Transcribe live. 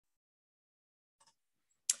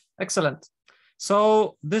Excellent.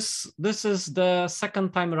 So this is the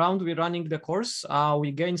second time around we're running the course.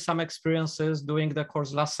 We gained some experiences doing the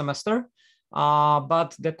course last semester,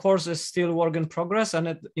 but the course is still work in progress, and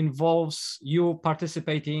it involves you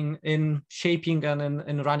participating in shaping and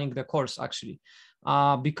in running the course actually.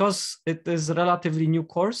 Because it is a relatively new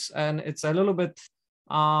course and it's a little bit,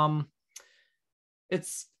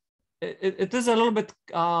 it is a little bit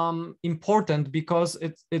important because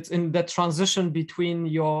it's in the transition between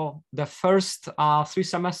the first 3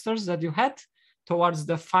 semesters that you had towards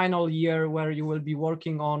the final year, where you will be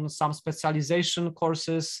working on some specialization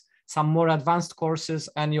courses, some more advanced courses,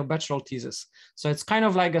 and your bachelor thesis. So it's kind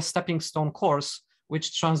of like a stepping stone course,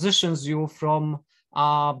 which transitions you from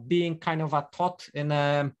being kind of taught in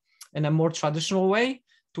a more traditional way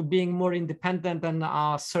to being more independent and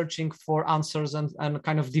searching for answers and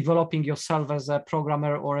kind of developing yourself as a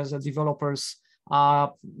programmer or as a developers,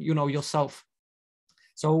 yourself.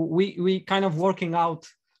 So we kind of working out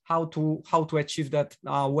how to achieve that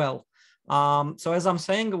well. So as I'm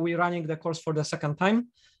saying, we're running the course for the second time.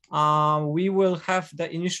 We will have the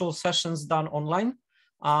initial sessions done online.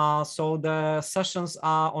 So the sessions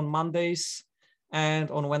are on Mondays and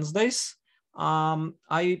on Wednesdays.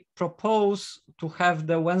 I propose to have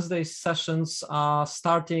the Wednesday sessions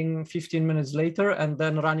starting 15 minutes later and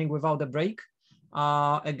then running without a break.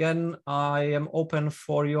 Again, I am open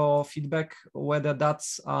for your feedback, whether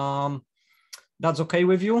that's okay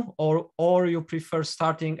with you, or you prefer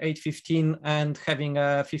starting 8:15 and having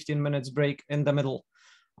a 15 minutes break in the middle.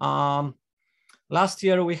 Last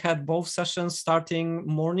year, we had both sessions starting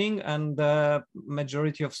morning, and the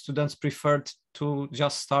majority of students preferred to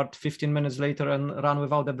just start 15 minutes later and run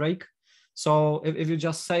without a break. So if you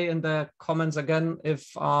just say in the comments again,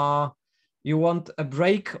 if you want a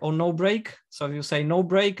break or no break. So if you say no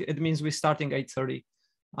break, it means we're starting 8:30.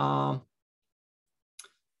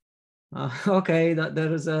 Okay,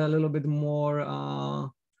 there is a little bit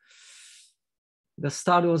more, the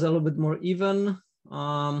start was a little bit more even.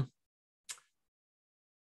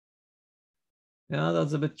 Yeah,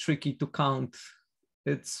 that's a bit tricky to count.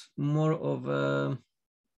 It's more of a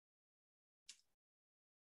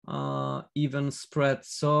even spread.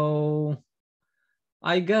 So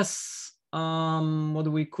I guess what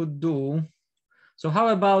we could do. So how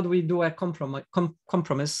about we do a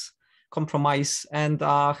compromise, and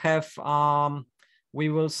have we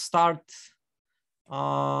will start.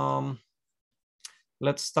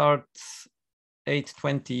 Let's start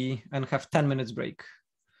 8:20 and have 10 minutes break.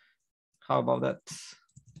 How about that?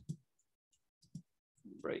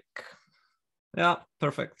 Break. Yeah,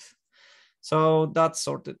 perfect. So that's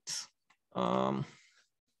sorted.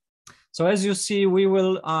 So as you see, we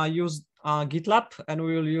will use GitLab, and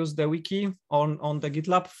we will use the wiki on the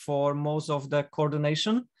GitLab for most of the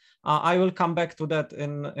coordination. I will come back to that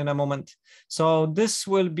in a moment. So this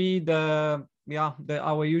will be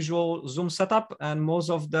our usual Zoom setup, and most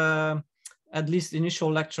of the, at least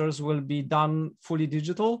initial lectures, will be done fully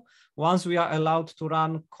digital. Once we are allowed to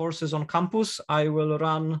run courses on campus, I will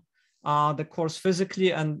run the course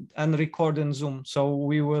physically and record in Zoom. So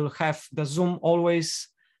we will have the Zoom always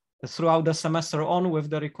throughout the semester on with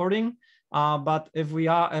the recording. But if we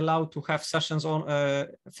are allowed to have sessions on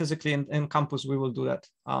physically in campus, we will do that.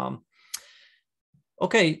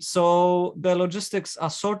 Okay, so the logistics are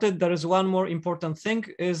sorted. There is one more important thing,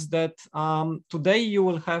 is that today you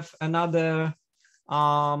will have another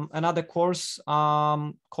course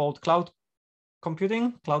called Cloud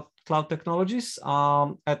Computing, Cloud Technologies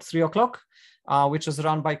at 3 o'clock, which is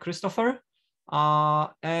run by Christopher.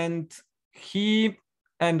 And he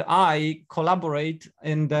and I collaborate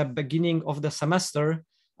in the beginning of the semester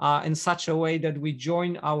in such a way that we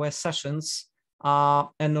join our sessions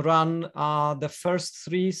and run the first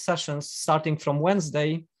 3 sessions starting from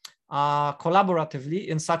Wednesday collaboratively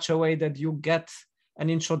in such a way that you get an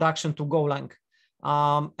introduction to Golang.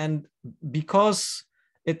 And because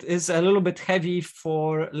it is a little bit heavy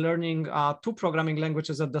for learning 2 programming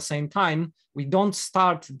languages at the same time, we don't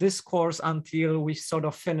start this course until we sort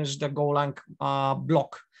of finish the Golang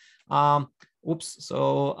block.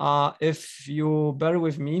 So if you bear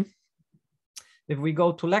with me, if we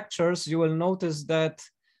go to lectures, you will notice that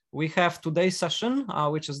we have today's session,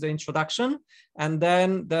 which is the introduction, and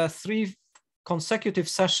then the 3 consecutive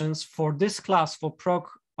sessions for this class, for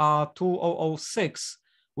PROG2006,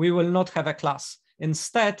 we will not have a class.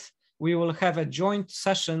 Instead, we will have a joint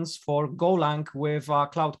sessions for Golang with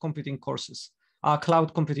cloud computing courses,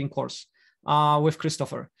 cloud computing course with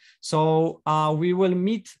Christopher. So we will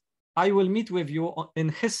meet. I will meet with you in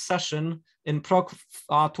his session in PROG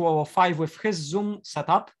 2005 with his Zoom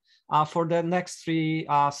setup. for the next 3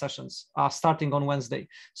 sessions, starting on Wednesday.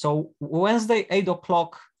 So Wednesday, 8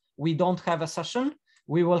 o'clock, we don't have a session.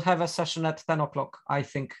 We will have a session at 10 o'clock, I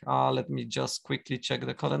think. Let me just quickly check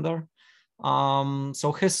the calendar.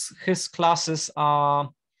 So his classes are,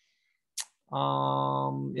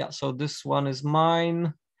 yeah, so this one is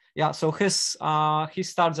mine. Yeah, so he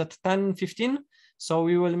starts at 10:15. So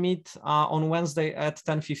we will meet on Wednesday at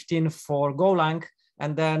 10:15 for Golang,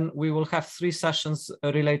 and then we will have 3 sessions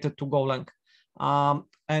related to Golang.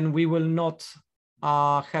 And we will not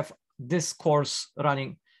have this course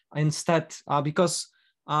running instead, because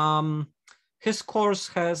his course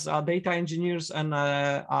has data engineers and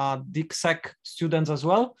DigSec students as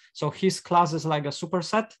well. So his class is like a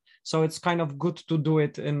superset. So it's kind of good to do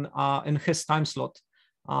it in his time slot.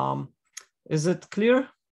 Is it clear?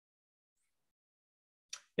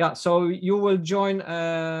 Yeah, so you will join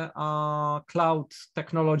a cloud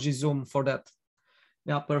technology Zoom for that.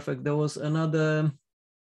 Yeah, perfect. There was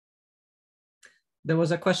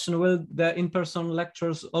a question, will the in-person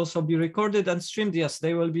lectures also be recorded and streamed? Yes,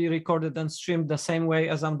 they will be recorded and streamed the same way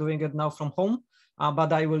as I'm doing it now from home,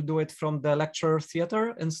 but I will do it from the lecture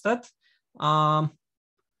theater instead.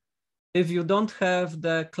 If you don't have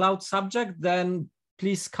the cloud subject, then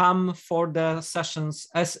please come for the sessions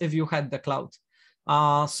as if you had the cloud.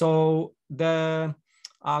 So the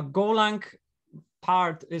Golang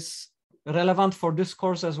part is relevant for this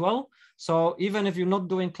course as well. So even if you're not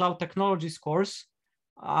doing cloud technologies course,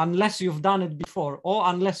 unless you've done it before or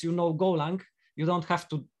unless you know Golang, you don't have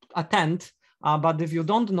to attend. But if you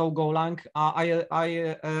don't know Golang,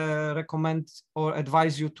 I recommend or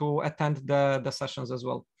advise you to attend the sessions as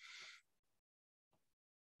well.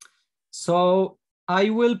 So I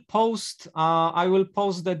will post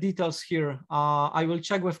the details here. I will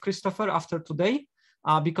check with Christopher after today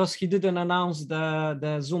because he didn't announce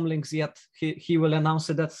the Zoom links yet. He will announce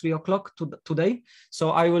it at 3 o'clock today.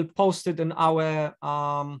 So I will post it in our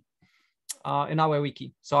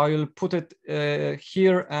wiki. So I will put it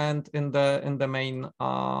here and in the main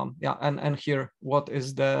yeah, and here what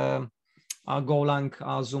is the Golang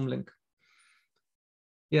Zoom link.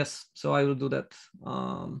 Yes, so I will do that.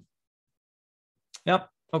 Yep.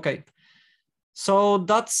 Okay. So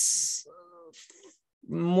that's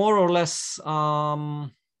more or less.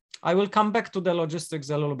 I will come back to the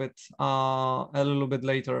logistics a little bit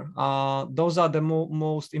later. Those are the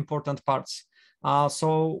most important parts.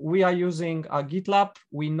 So we are using GitLab.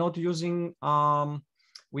 We're not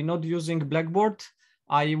using Blackboard.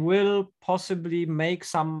 I will possibly make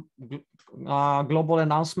some global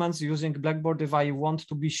announcements using Blackboard if I want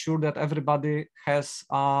to be sure that everybody has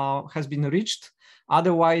been reached.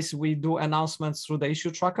 Otherwise, we do announcements through the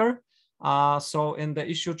issue tracker. So in the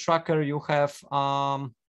issue tracker, you have a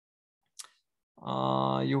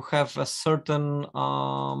certain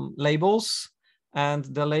labels, and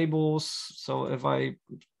the labels. So if I,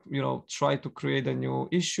 try to create a new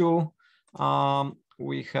issue,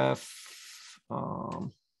 we have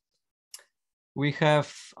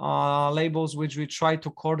labels which we try to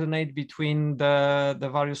coordinate between the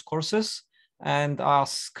various courses. And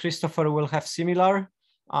as Christopher will have similar.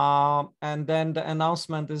 And then the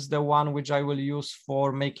announcement is the one which I will use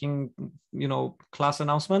for making, class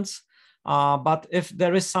announcements. But if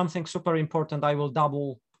there is something super important, I will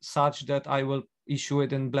double such that I will issue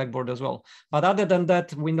it in Blackboard as well. But other than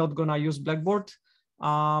that, we're not gonna use Blackboard.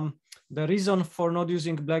 The reason for not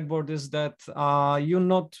using Blackboard is that you're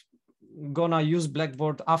not gonna use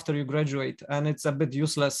Blackboard after you graduate, and it's a bit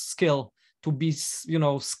useless skill to be,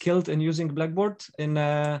 skilled in using Blackboard in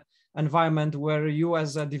an environment where you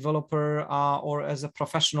as a developer or as a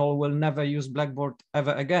professional will never use Blackboard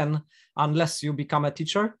ever again, unless you become a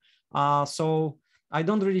teacher. So I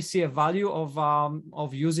don't really see a value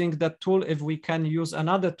of using that tool if we can use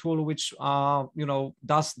another tool which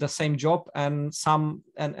does the same job and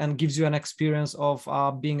gives you an experience of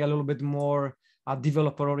being a little bit more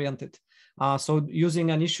developer oriented. So using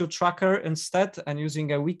an issue tracker instead and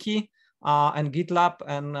using a wiki and GitLab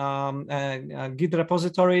and Git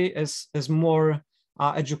repository is more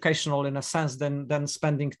educational in a sense than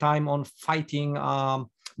spending time on fighting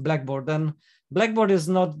Blackboard. And Blackboard is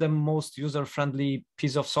not the most user-friendly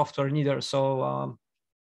piece of software neither. So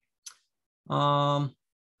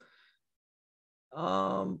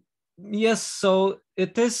yes, so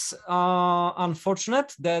it is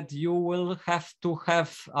unfortunate that you will have to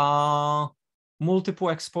have multiple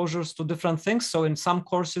exposures to different things. So in some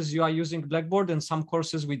courses you are using Blackboard, in some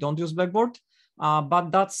courses we don't use Blackboard. But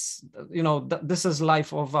that's, this is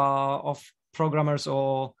life of programmers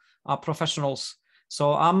or professionals.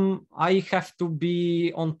 So I have to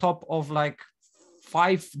be on top of like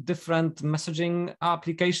 5 different messaging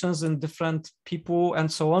applications and different people and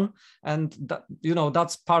so on. And that, you know,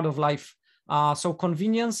 that's part of life. So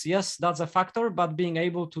convenience, yes, that's a factor, but being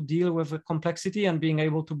able to deal with the complexity and being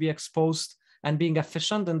able to be exposed and being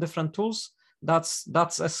efficient in different tools,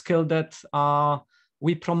 that's a skill that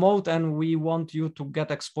we promote and we want you to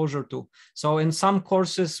get exposure to. So in some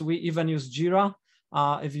courses, we even use Jira.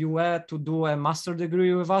 If you were to do a master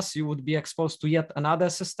degree with us, you would be exposed to yet another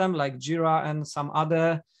system like Jira and some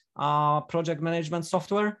other project management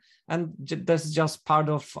software. And that's just part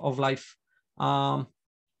of life.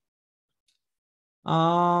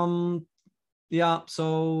 Yeah,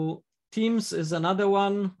 so Teams is another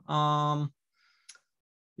one.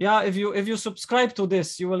 Yeah, if you subscribe to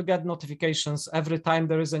this, you will get notifications every time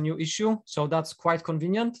there is a new issue. So that's quite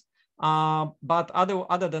convenient. But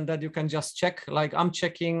other than that, you can just check. Like I'm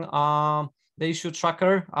checking the issue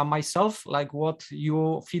tracker myself, like what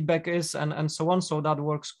your feedback is and so on. So that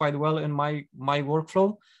works quite well in my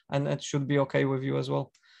workflow, and it should be okay with you as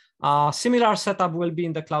well. Similar setup will be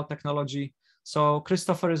in the cloud technology. So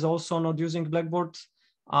Christopher is also not using Blackboard.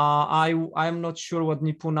 I'm not sure what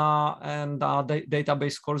Nipuna and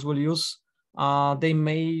database course will use. They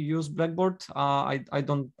may use Blackboard.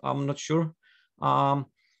 I'm not sure.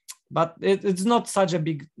 But it's not such a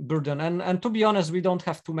big burden. And to be honest, we don't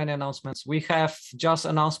have too many announcements. We have just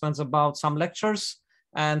announcements about some lectures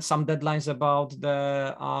and some deadlines about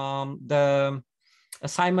the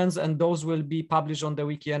assignments, and those will be published on the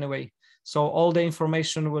wiki anyway. So all the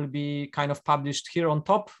information will be kind of published here on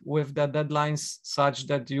top with the deadlines such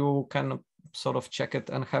that you can sort of check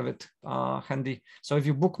it and have it handy. So if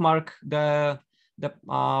you bookmark the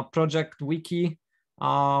project wiki,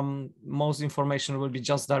 most information will be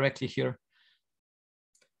just directly here.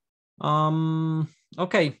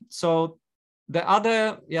 Okay, so the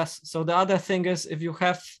other thing is, if you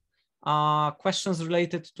have questions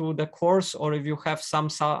related to the course, or if you have some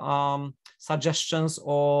suggestions,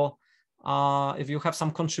 or if you have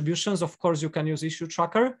some contributions, of course you can use issue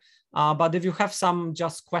tracker. But if you have some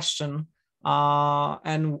just question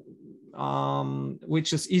and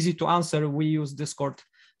which is easy to answer, we use Discord.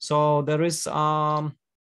 So there is I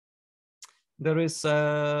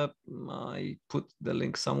put the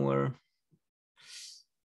link somewhere.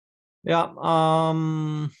 Yeah,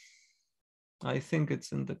 I think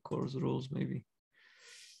it's in the course rules, maybe.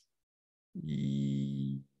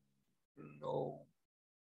 No.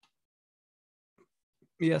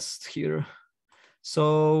 Yes, here.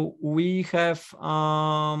 So we have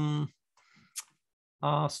a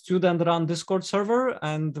student-run Discord server,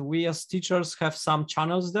 and we as teachers have some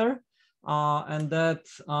channels there. And that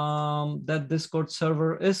Discord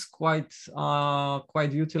server is quite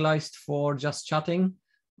utilized for just chatting.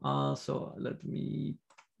 So let me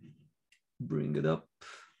bring it up.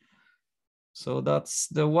 So that's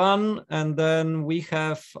the one. And then we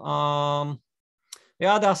have, yeah,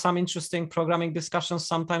 there are some interesting programming discussions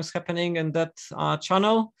sometimes happening in that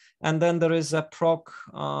channel. And then there is a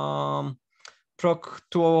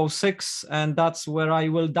PROG2006, and that's where I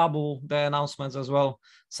will double the announcements as well,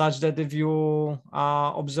 such that if you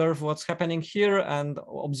observe what's happening here and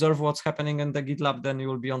observe what's happening in the GitLab, then you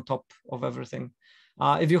will be on top of everything.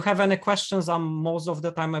 If you have any questions, I'm most of the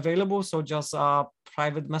time available, so just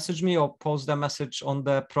private message me or post the message on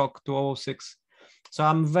the PROG2006. So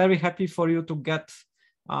I'm very happy for you to get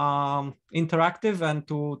interactive and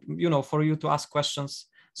to, you know, for you to ask questions.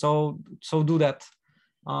 So do that.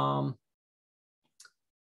 All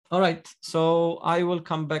right, so I will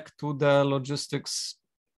come back to the logistics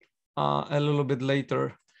a little bit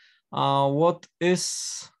later. What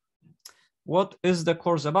is the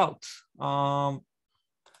course about?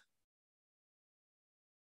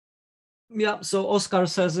 Yeah, so Oscar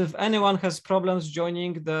says, if anyone has problems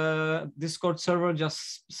joining the Discord server,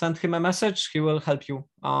 just send him a message, he will help you.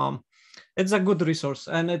 It's a good resource,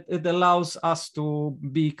 and it allows us to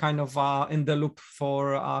be kind of in the loop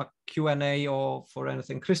for Q&A or for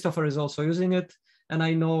anything. Christopher is also using it, and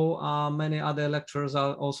I know many other lecturers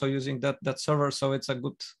are also using that server, so it's a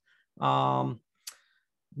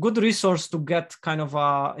good resource to get kind of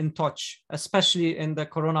in touch, especially in the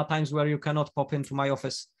Corona times where you cannot pop into my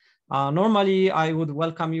office. Normally, I would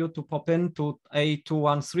welcome you to pop in to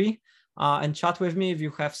A213 and chat with me if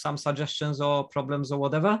you have some suggestions or problems or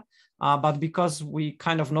whatever. But because we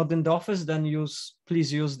kind of not in the office, then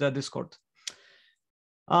please use the Discord.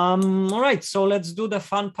 All right, so let's do the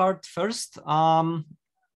fun part first. I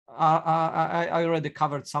already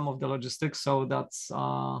covered some of the logistics, so that's,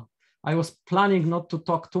 I was planning not to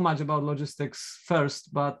talk too much about logistics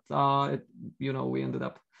first, but we ended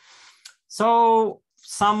up. So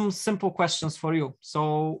some simple questions for you.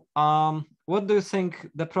 So what do you think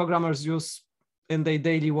the programmers use in their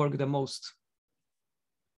daily work the most?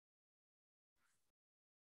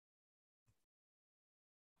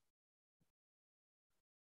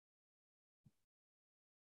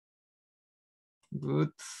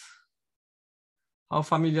 Good. How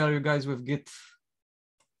familiar are you guys with Git?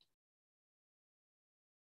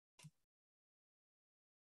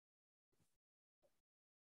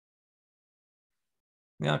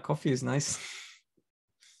 Yeah, coffee is nice.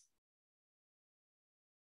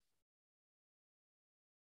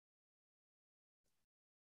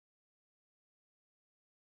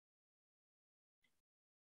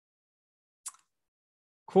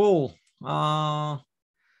 Cool. I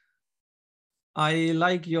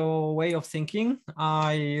like your way of thinking.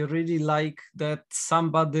 I really like that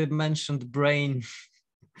somebody mentioned brain.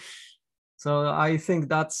 So I think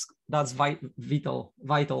that's vital.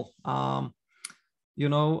 You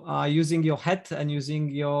know, using your head and using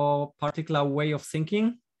your particular way of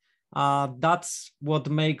thinking. That's what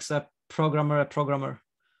makes a programmer a programmer.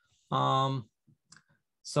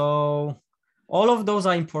 So all of those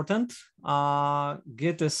are important.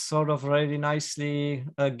 Git is sort of really nicely,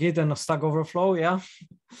 Git and Stack Overflow, yeah,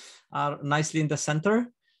 are nicely in the center.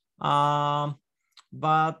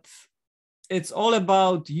 But it's all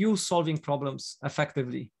about you solving problems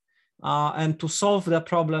effectively. And to solve the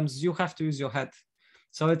problems, you have to use your head.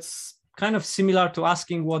 So it's kind of similar to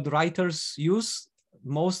asking what writers use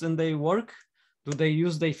most in their work. Do they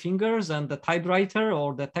use their fingers and the typewriter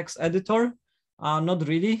or the text editor? Not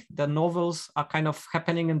really. The novels are kind of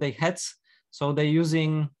happening in their heads. So they're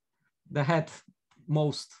using the head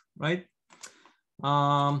most, right?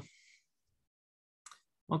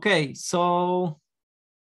 Okay, so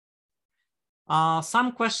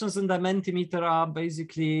some questions in the Mentimeter are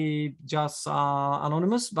basically just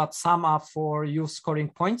anonymous, but some are for you scoring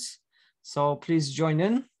points. So please join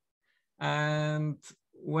in. And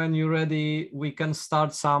when you're ready, we can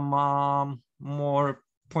start some more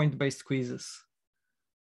point-based quizzes.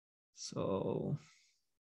 So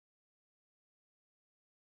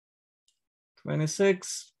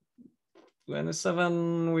 26,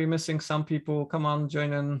 27, we're missing some people. Come on,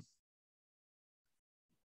 join in.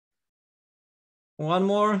 One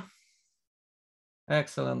more.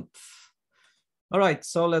 Excellent. All right,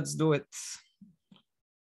 so let's do it.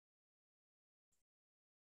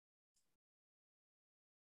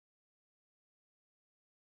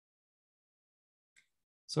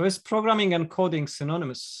 So is programming and coding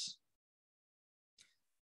synonymous?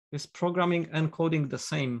 Is programming and coding the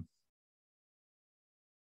same?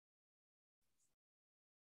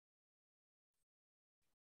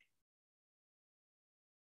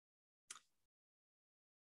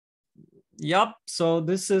 Yep, so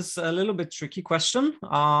this is a little bit tricky question.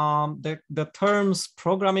 The terms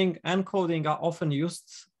programming and coding are often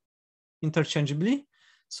used interchangeably.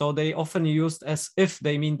 So they often used as if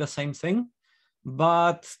they mean the same thing.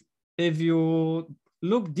 But if you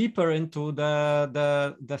look deeper into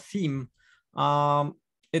the theme,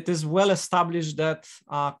 it is well established that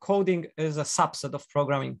coding is a subset of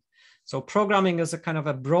programming. So programming is a kind of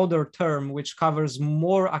a broader term which covers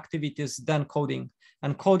more activities than coding.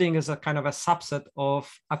 And coding is a kind of a subset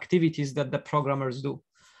of activities that the programmers do.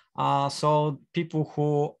 So people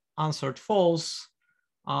who answered false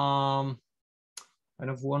kind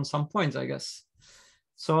of won some points, I guess.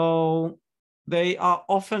 So they are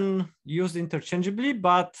often used interchangeably,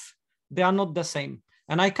 but they are not the same.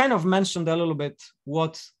 And I kind of mentioned a little bit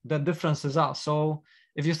what the differences are. So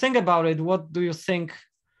if you think about it, what do you think,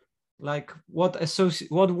 like what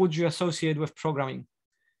would you associate with programming?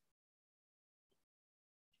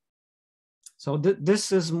 So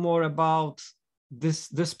this is more about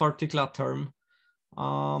this particular term.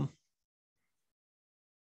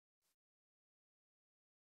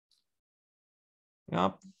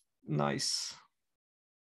 Yep, nice.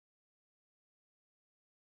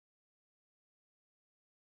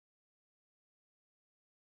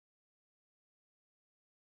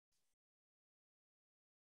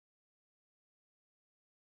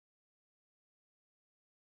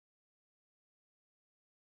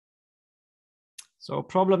 So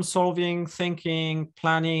problem solving, thinking,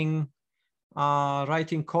 planning,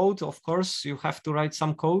 writing code. Of course, you have to write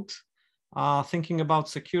some code. Thinking about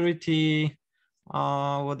security.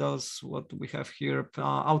 What else? What do we have here?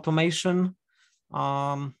 Automation.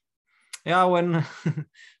 Yeah, when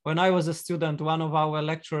when I was a student, one of our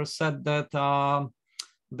lecturers said that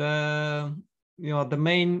the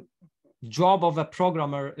main job of a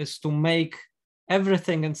programmer is to make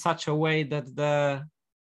everything in such a way that the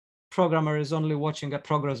programmer is only watching a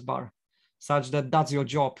progress bar. such that that's your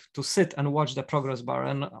job, to sit and watch the progress bar,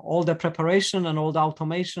 and all the preparation and all the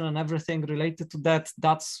automation and everything related to that,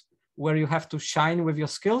 that's where you have to shine with your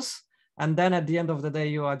skills. And then at the end of the day,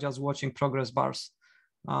 you are just watching progress bars.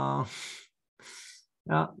 Yeah,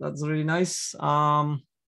 that's really nice.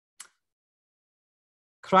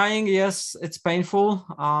 Crying, yes, it's painful,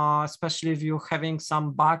 especially if you're having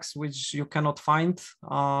some bugs which you cannot find.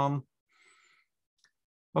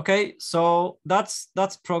 Okay, so that's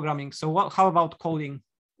programming. So how about coding?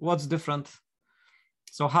 What's different?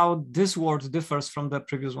 So how this word differs from the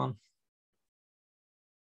previous one?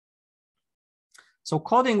 So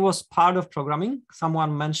coding was part of programming.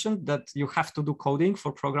 Someone mentioned that you have to do coding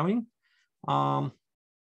for programming.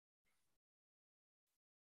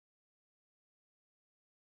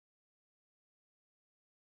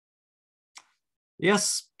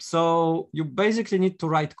 Yes, so you basically need to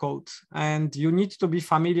write code, and you need to be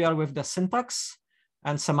familiar with the syntax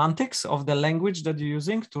and semantics of the language that you're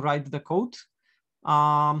using to write the code.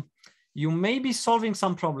 You may be solving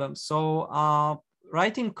some problems. So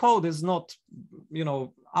writing code is not,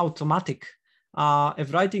 automatic.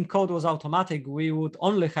 If writing code was automatic, we would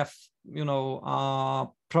only have,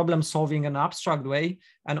 problem solving in an abstract way,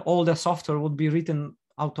 and all the software would be written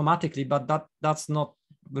automatically, but that's not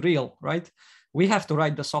real, right? We have to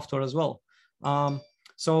write the software as well.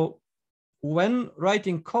 So when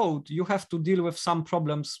writing code, you have to deal with some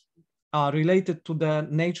problems related to the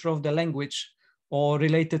nature of the language, or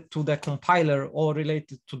related to the compiler, or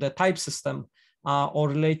related to the type system, or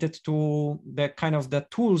related to the kind of the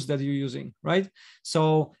tools that you're using, right?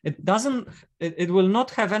 So it will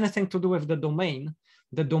not have anything to do with the domain.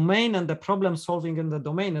 The domain and the problem solving in the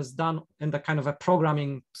domain is done in the kind of a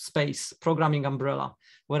programming space, programming umbrella.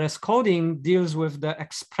 Whereas coding deals with the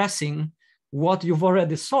expressing what you've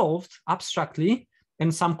already solved abstractly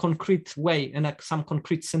in some concrete way, in some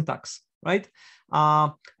concrete syntax, right?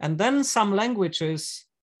 And then some languages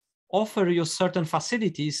offer you certain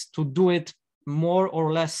facilities to do it more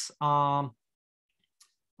or less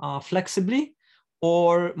flexibly,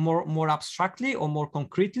 or more abstractly, or more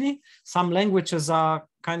concretely. Some languages are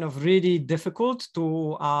kind of really difficult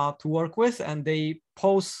to work with, and they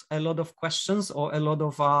pose a lot of questions or a lot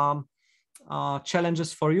of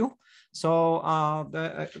challenges for you. So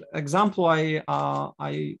the example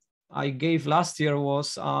I gave last year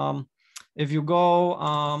was, if you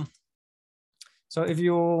go, so if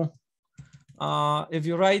you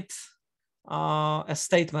write a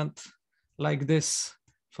statement like this,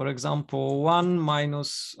 for example, 1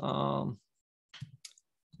 minus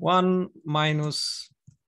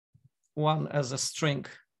 1 as a string,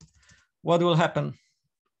 what will happen?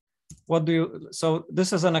 So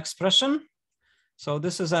this is an expression. So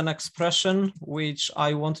this is an expression which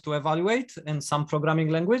I want to evaluate in some programming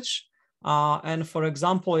language. And for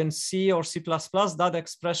example, in C or C++, that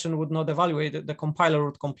expression would not evaluate it. The compiler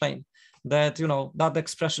would complain that, that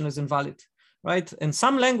expression is invalid, right? In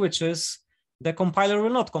some languages, the compiler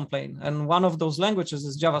will not complain. And one of those languages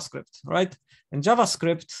is JavaScript, right? In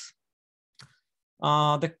JavaScript,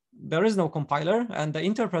 there is no compiler, and the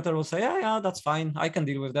interpreter will say, yeah, that's fine, I can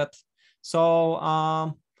deal with that.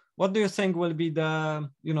 So what do you think will be the,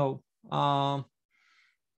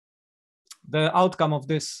 the outcome of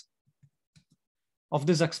this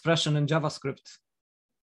expression in JavaScript?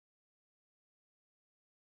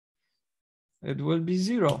 It will be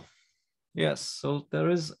 0. Yes, so there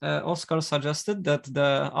is, Oscar suggested that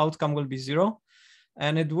the outcome will be 0,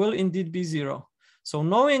 and it will indeed be 0. So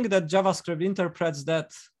knowing that JavaScript interprets that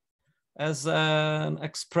as an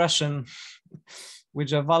expression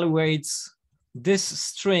which evaluates this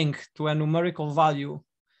string to a numerical value,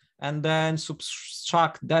 and then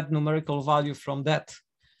subtract that numerical value from that,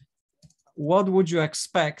 what would you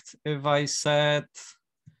expect if I said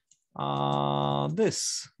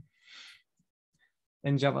this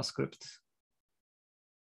in JavaScript?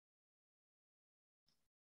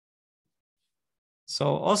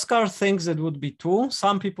 So Oscar thinks it would be 2.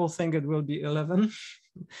 Some people think it will be 11.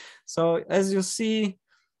 So as you see,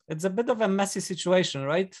 it's a bit of a messy situation,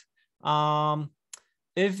 right?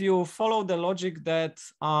 If you follow the logic that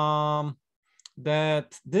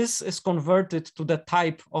that this is converted to the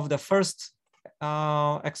type of the first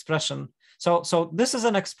expression. So this is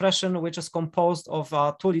an expression which is composed of 2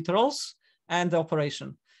 literals and the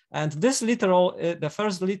operation. And this literal, the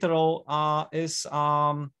first literal is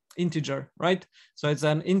integer, right? So it's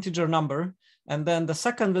an integer number. And then the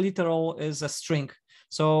second literal is a string.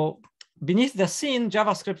 So beneath the scene,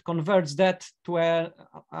 JavaScript converts that to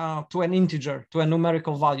an integer, to a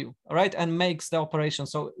numerical value, right? And makes the operation.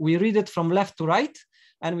 So we read it from left to right,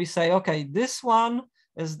 and we say, okay, this one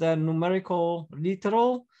is the numerical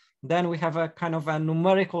literal, then we have a kind of a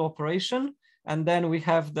numerical operation, and then we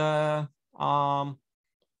have the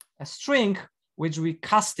a string which we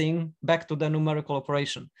casting back to the numerical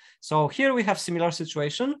operation. So here we have similar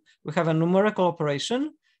situation. We have a numerical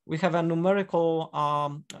operation, we have a numerical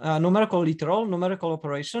literal, numerical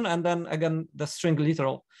operation, and then again the string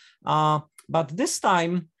literal. But this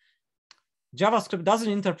time, JavaScript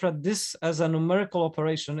doesn't interpret this as a numerical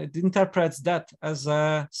operation. It interprets that as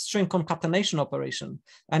a string concatenation operation.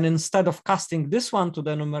 And instead of casting this one to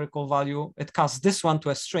the numerical value, it casts this one to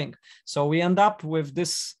a string. So we end up with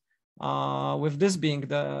this being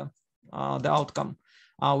the outcome,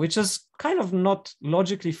 which is kind of not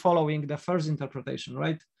logically following the first interpretation,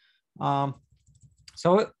 right?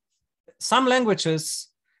 So some languages,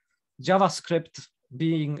 JavaScript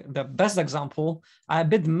being the best example, are a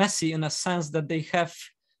bit messy in a sense that they have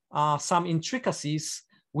some intricacies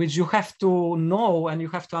which you have to know and you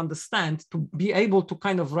have to understand to be able to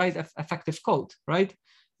kind of write effective code, right?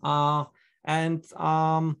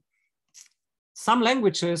 Some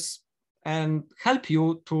languages help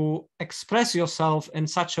you to express yourself in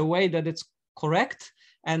such a way that it's correct,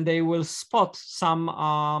 and they will spot some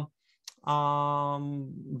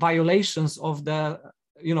violations of the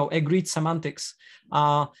agreed semantics.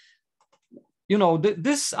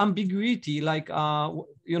 This ambiguity, like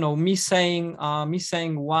me saying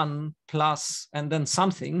one plus and then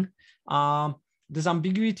something, this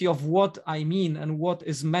ambiguity of what I mean and what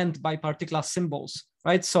is meant by particular symbols,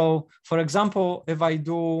 right? So for example, if I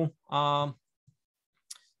do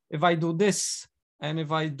this and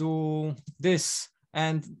if I do this,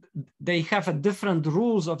 and they have a different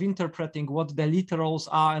rules of interpreting what the literals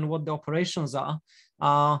are and what the operations are,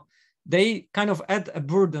 they kind of add a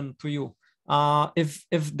burden to you.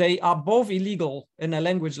 If they are both illegal in a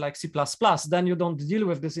language like C++, then you don't deal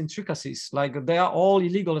with these intricacies. Like they are all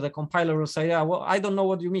illegal. The compiler will say, yeah, well, I don't know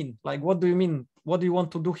what you mean. Like, what do you mean? What do you want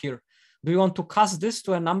to do here? Do you want to cast this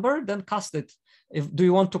to a number? Then cast it. Do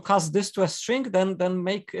you want to cast this to a string? Then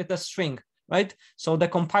make it a string, right? So the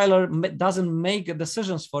compiler doesn't make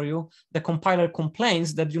decisions for you. The compiler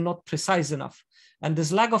complains that you're not precise enough. And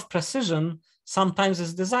this lack of precision sometimes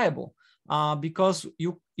is desirable because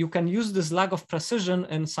you can use this lack of precision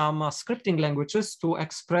in some scripting languages to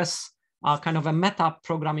express kind of a meta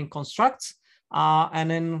programming constructs.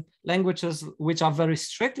 And in languages which are very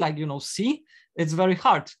strict, like C, it's very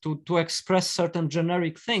hard to express certain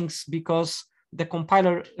generic things because the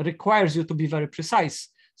compiler requires you to be very precise.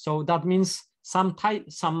 So that means some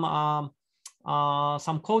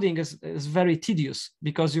coding is very tedious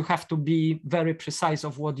because you have to be very precise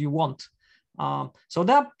of what you want. So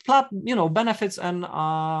there are benefits and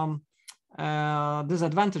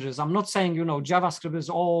disadvantages. I'm not saying JavaScript is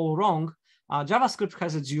all wrong. JavaScript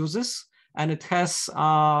has its uses, and it has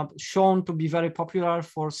shown to be very popular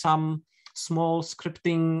for some small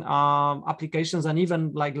scripting applications and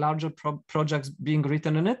even like larger projects being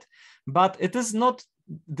written in it. But it is not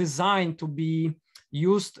designed to be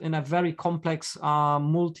used in a very complex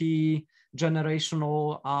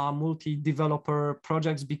multi-generational, multi-developer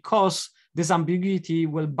projects, because this ambiguity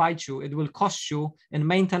will bite you. It will cost you in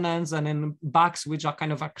maintenance and in bugs which are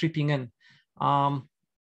kind of creeping in.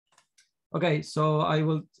 Okay, so I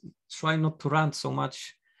will try not to rant so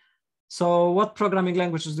much. So what programming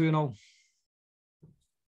languages do you know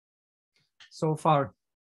so far?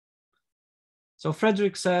 So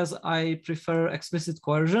Frederick says, I prefer explicit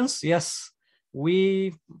coercions. Yes,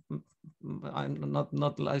 I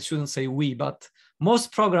shouldn't say we, but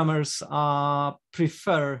most programmers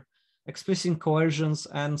prefer explicit coercions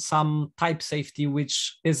and some type safety,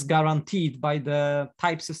 which is guaranteed by the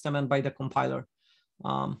type system and by the compiler.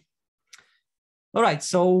 All right,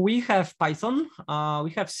 so we have Python, we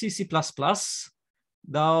have C, C++.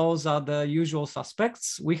 Those are the usual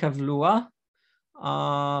suspects. We have Lua,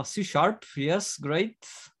 C#, yes, great.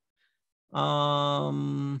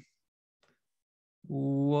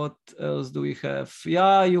 What else do we have?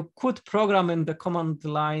 Yeah, you could program in the command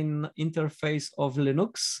line interface of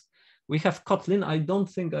Linux. We have Kotlin. I don't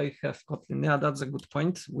think I have Kotlin. Yeah, that's a good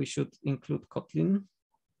point. We should include Kotlin.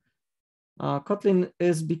 Kotlin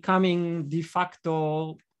is becoming de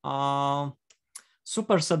facto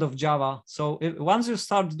superset of Java. So once you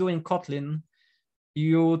start doing Kotlin,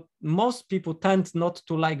 most people tend not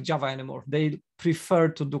to like Java anymore. They prefer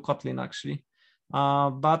to do Kotlin actually.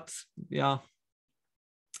 But yeah,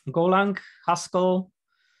 Golang, Haskell,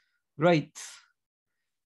 great.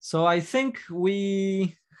 So I think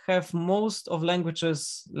we have most of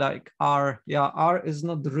languages like R. Yeah, R is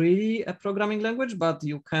not really a programming language, but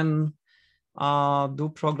you can do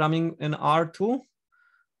programming in R too.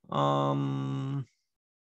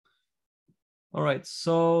 All right,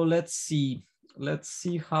 so let's see. Let's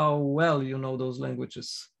see how well you know those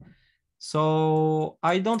languages. So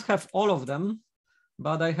I don't have all of them,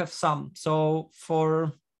 but I have some. So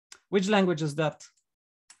for which language is that?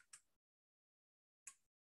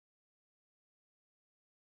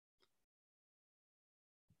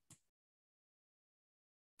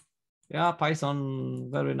 Yeah, Python,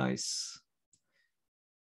 very nice.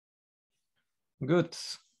 Good.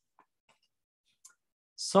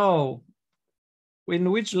 So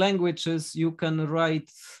in which languages you can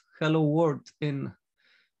write hello world in?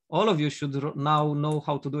 All of you should now know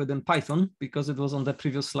how to do it in Python because it was on the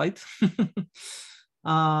previous slide.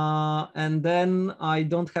 And then I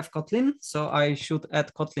don't have Kotlin, so I should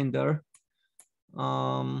add Kotlin there.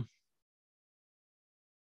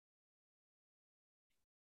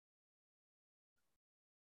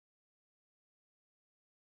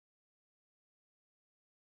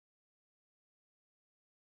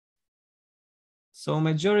 So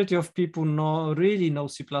majority of people really know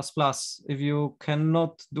C++. If you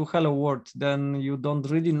cannot do hello world, then you don't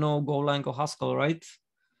really know Golang or Haskell, right?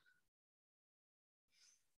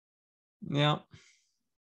 Yeah.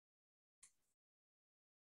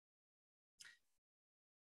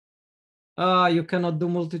 You cannot do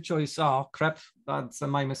multi-choice. Oh, crap. That's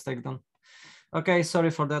my mistake then. Okay,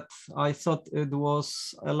 sorry for that. I thought it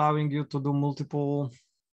was allowing you to do multiple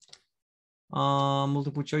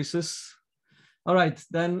choices. All right,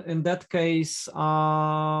 then in that case,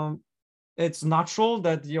 it's natural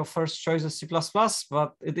that your first choice is C++,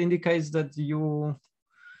 but it indicates that you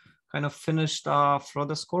kind of finished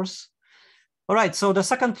Frode's course. All right, so the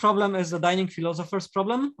second problem is the dining philosopher's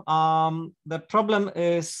problem. The problem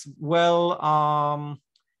is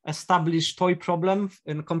established toy problem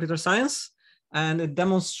in computer science, and it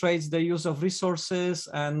demonstrates the use of resources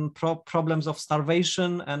and problems of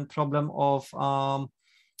starvation and problem of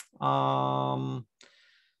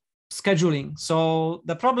scheduling. So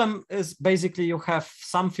the problem is basically you have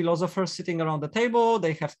some philosophers sitting around the table,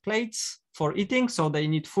 they have plates for eating, so they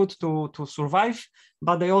need food to survive,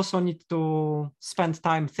 but they also need to spend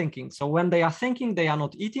time thinking. So when they are thinking, they are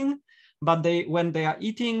not eating, but when they are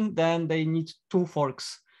eating, then they need 2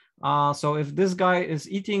 forks. So if this guy is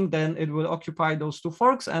eating, then it will occupy those 2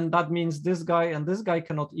 forks, and that means this guy and this guy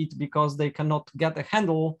cannot eat because they cannot get a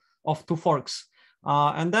handle of 2 forks.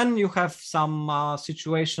 And then you have some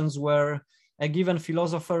situations where a given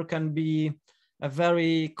philosopher can be a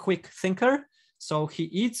very quick thinker. So he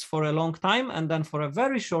eats for a long time, and then for a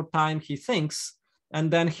very short time, he thinks,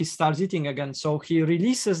 and then he starts eating again. So he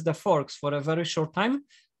releases the forks for a very short time,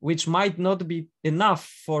 which might not be enough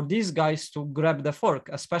for these guys to grab the fork,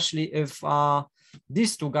 especially if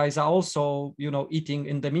these 2 guys are also, eating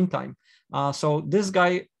in the meantime. So this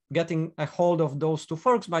guy getting a hold of those 2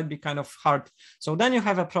 forks might be kind of hard. So then you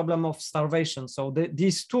have a problem of starvation. So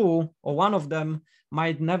these 2 or one of them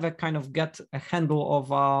might never kind of get a handle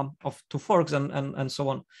of 2 forks and so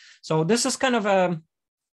on. So this is kind of a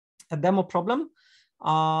demo problem,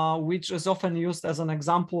 which is often used as an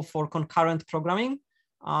example for concurrent programming.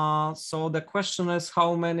 So the question is,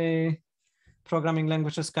 how many programming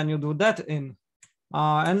languages can you do that in?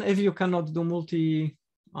 And if you cannot do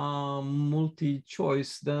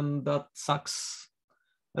multi-choice, then that sucks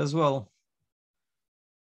as well.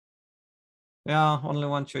 Yeah, only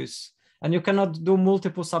 1 choice. And you cannot do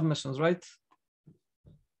multiple submissions, right?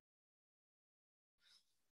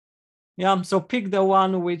 Yeah, so pick the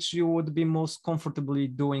one which you would be most comfortably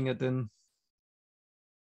doing it in.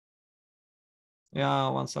 Yeah,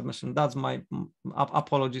 1 submission. That's my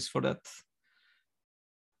apologies for that.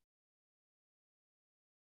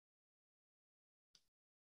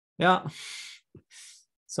 Yeah.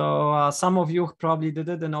 So some of you probably did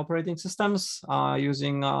it in operating systems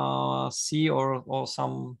using C or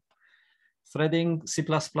some threading. C++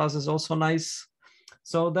 is also nice.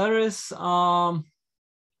 So there is a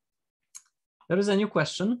new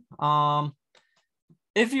question.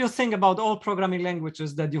 If you think about all programming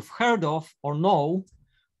languages that you've heard of or know,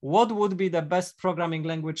 what would be the best programming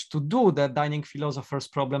language to do the dining philosopher's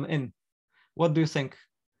problem in? What do you think?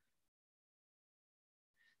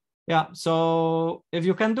 Yeah, so if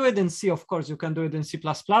you can do it in C, of course, you can do it in C++.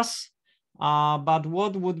 But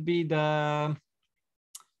what would be the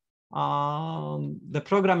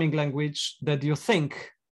programming language that you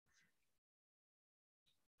think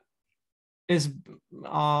is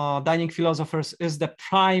dining philosophers is the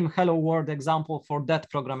prime hello world example for that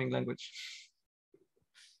programming language?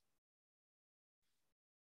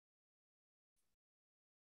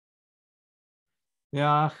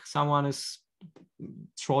 Yeah, someone is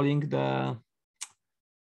trolling the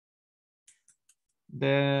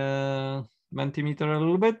Mentimeter a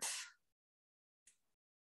little bit.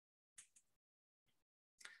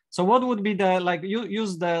 So what would be the, like, you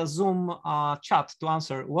use the Zoom chat to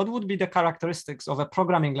answer, what would be the characteristics of a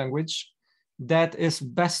programming language that is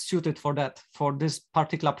best suited for that, for this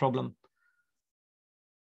particular problem?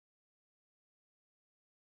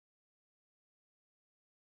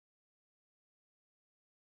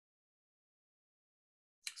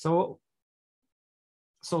 So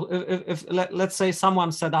let's say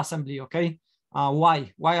someone said assembly, okay?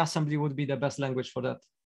 Why assembly would be the best language for that?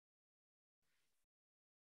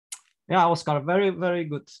 Yeah, Oscar, very, very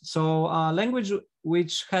good. So language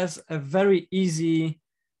which has a very easy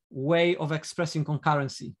way of expressing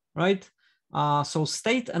concurrency, right? So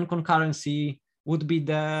state and concurrency would be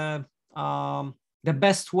the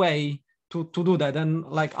best way to do that. And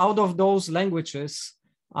like out of those languages,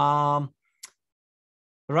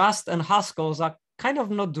 Rust and Haskell are kind of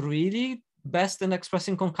not really best in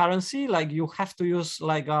expressing concurrency. Like you have to use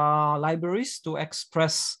like libraries to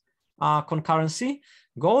express concurrency.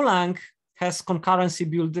 Golang has concurrency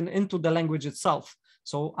built into the language itself.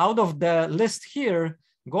 So out of the list here,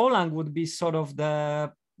 Golang would be sort of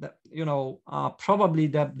probably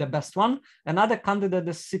the best one. Another candidate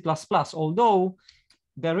is C++, although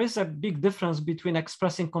there is a big difference between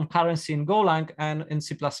expressing concurrency in Golang and in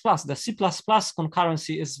C++. The C++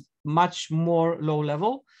 concurrency is much more low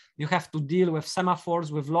level. You have to deal with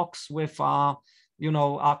semaphores, with locks, with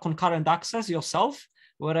concurrent access yourself.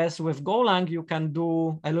 Whereas with Golang, you can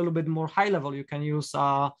do a little bit more high level. You can use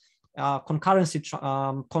concurrency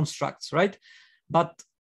constructs, right? But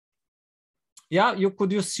yeah, you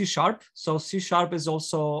could use C#. So C# is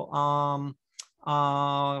also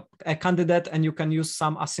a candidate, and you can use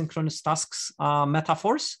some asynchronous tasks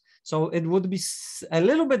metaphors. So it would be a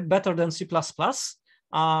little bit better than C++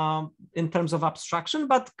 in terms of abstraction,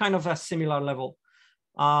 but kind of a similar level.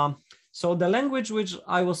 So the language which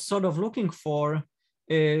I was sort of looking for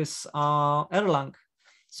is Erlang.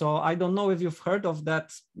 So I don't know if you've heard of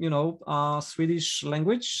that, Swedish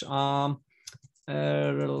language,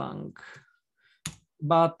 Erlang.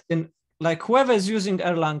 But in like whoever is using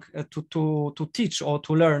Erlang to teach or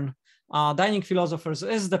to learn, Dining Philosophers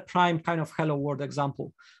is the prime kind of hello world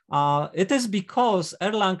example. It is because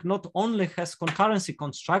Erlang not only has concurrency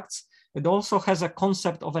constructs, it also has a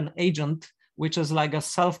concept of an agent, which is like a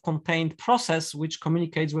self-contained process which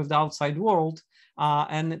communicates with the outside world,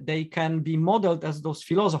 and they can be modeled as those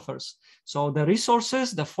philosophers. So the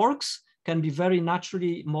resources, the forks, can be very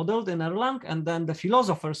naturally modeled in Erlang, and then the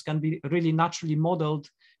philosophers can be really naturally modeled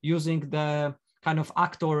using the kind of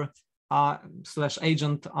actor /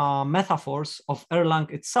 agent metaphors of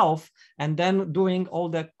Erlang itself, and then doing all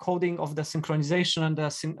the coding of the synchronization and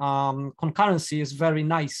the concurrency is very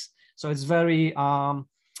nice. So it's very,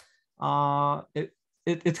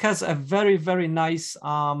 it has a very, very nice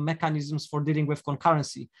mechanisms for dealing with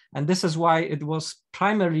concurrency. And this is why it was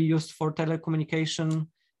primarily used for telecommunication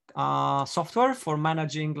software, for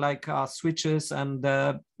managing like switches, and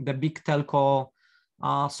the big telco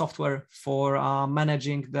software for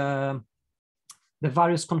managing the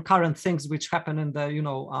various concurrent things which happen in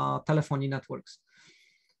the telephony networks.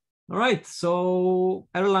 All right, so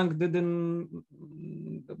Erlang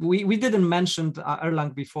we didn't mention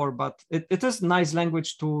Erlang before, but it is a nice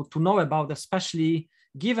language to know about, especially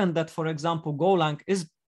given that, for example, Golang is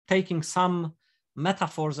taking some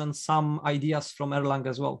metaphors and some ideas from Erlang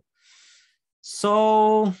as well.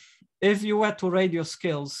 So if you were to rate your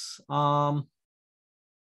skills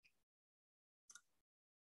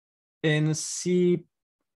in C11,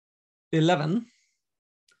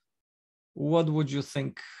 what would you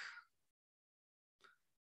think?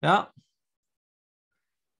 Yeah,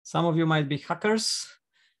 some of you might be hackers.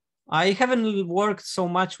 I haven't worked so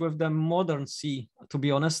much with the modern C, to be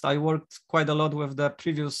honest. I worked quite a lot with the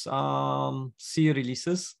previous C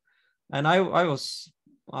releases, and I was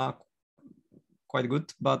quite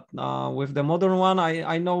good. But with the modern one,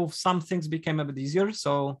 I know some things became a bit easier,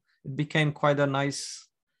 so it became quite a nice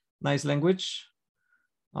language.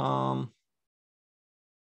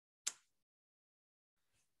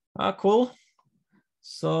 Cool.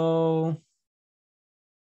 So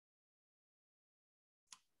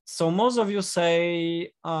most of you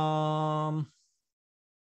say,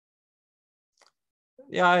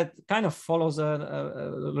 yeah, it kind of follows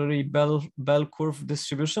a really bell curve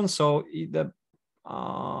distribution. So either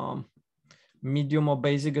medium or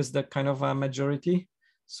basic is the kind of a majority.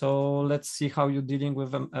 So let's see how you're dealing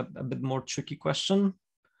with a bit more tricky question.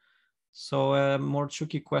 So a more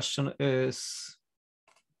tricky question is,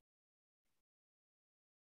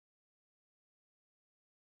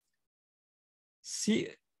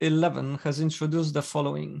 C11 has introduced the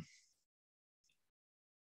following: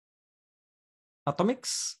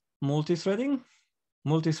 atomics, multi-threading,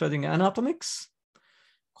 Multi-threading and atomics,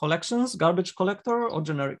 collections, garbage collector, or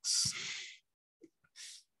generics?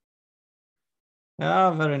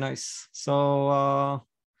 Yeah, very nice. So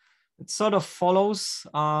it sort of follows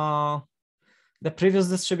the previous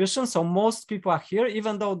distribution. So most people are here,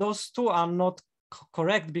 even though those two are not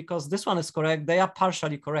correct, because this one is correct, they are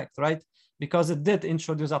partially correct, right? Because it did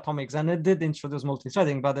introduce atomics and it did introduce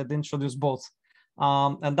multi-threading, but it introduced both.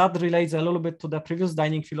 And that relates a little bit to the previous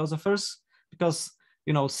dining philosophers, because,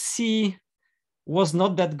 you know, C was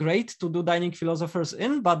not that great to do dining philosophers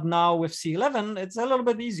in, but now with C11, it's a little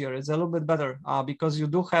bit easier. It's a little bit better because you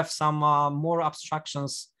do have some more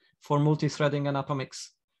abstractions for multi-threading and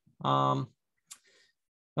atomics. All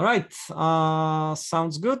right,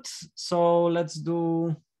 sounds good. So let's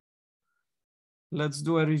do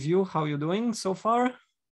a review. How you doing so far?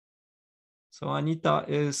 So Anita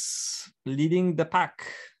is leading the pack.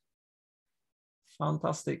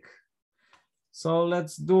 Fantastic. So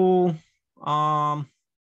let's do 2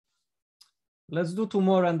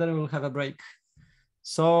 more and then we'll have a break.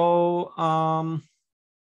 So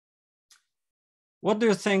what do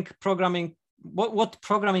you think programming, what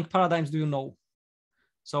programming paradigms do you know?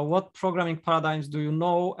 So what programming paradigms do you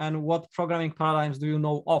know and what programming paradigms do you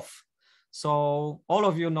know of? So all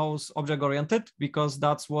of you knows object-oriented because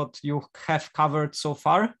that's what you have covered so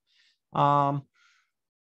far.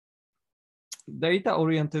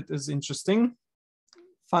 Data-oriented is interesting.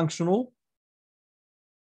 Functional.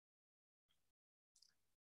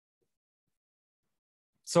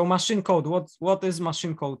 So machine code, what is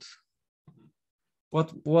machine code?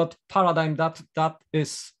 What paradigm that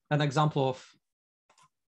is an example of?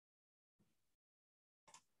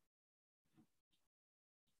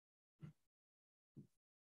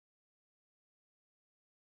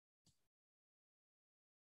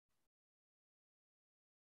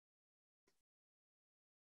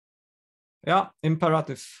 Yeah,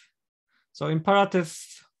 imperative. So imperative,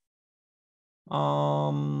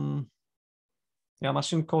 yeah,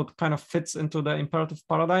 machine code kind of fits into the imperative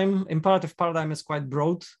paradigm. Imperative paradigm is quite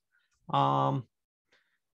broad.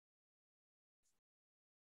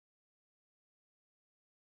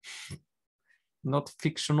 Not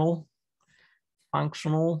fictional,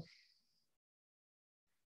 functional.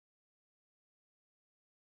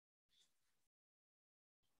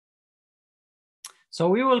 So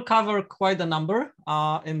we will cover quite a number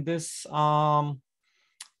in this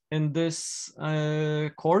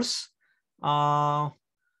course.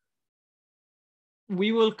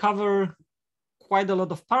 We will cover quite a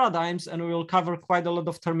lot of paradigms and we will cover quite a lot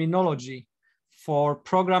of terminology for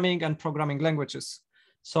programming and programming languages.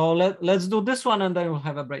 So let's do this one and then we'll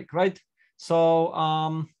have a break, right?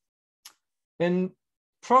 So in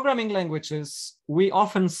programming languages, we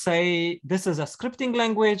often say this is a scripting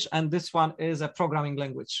language and this one is a programming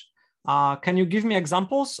language. Can you give me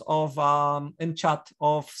examples of in chat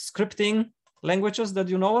of scripting languages that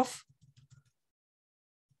you know of?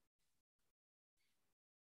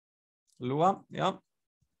 Lua, yeah.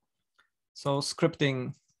 So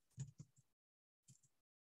scripting.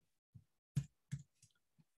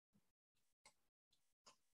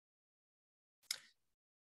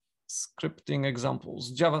 Scripting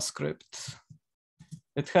examples, JavaScript.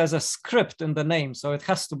 It has a script in the name, so it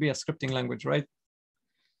has to be a scripting language, right?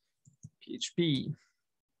 PHP,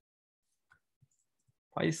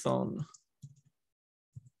 Python,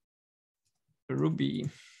 Ruby,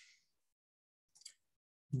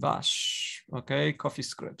 Bash, okay,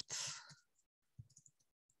 CoffeeScript.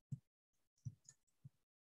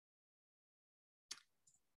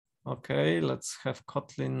 Okay, let's have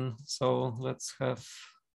Kotlin. So let's have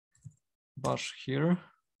Bash here.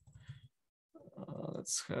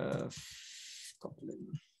 Let's have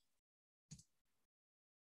Kotlin.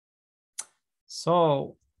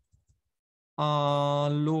 So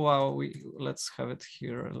Lua, let's have it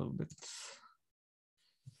here a little bit.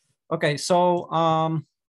 Okay, so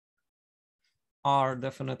R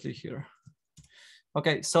definitely here.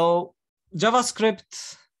 Okay, so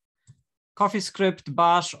JavaScript, CoffeeScript,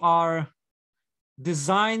 Bash are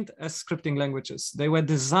designed as scripting languages. They were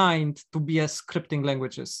designed to be as scripting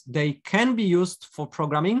languages. They can be used for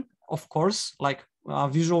programming, of course, like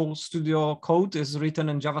Visual Studio Code is written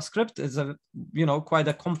in JavaScript. It's a, you know, quite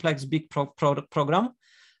a complex, big program.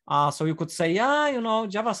 So you could say, yeah, you know,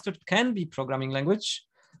 JavaScript can be programming language,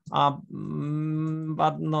 but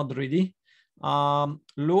not really.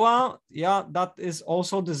 Lua, yeah, that is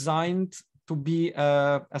also designed to be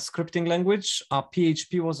a scripting language.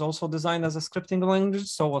 PHP was also designed as a scripting language,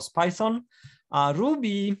 so was Python.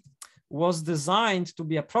 Ruby was designed to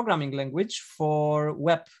be a programming language for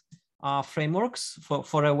web frameworks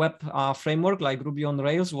for a web framework like Ruby on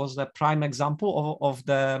Rails was the prime example of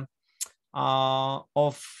the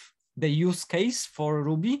use case for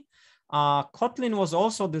Ruby. Kotlin was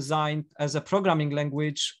also designed as a programming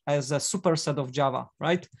language as a superset of Java,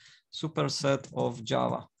 right? Superset of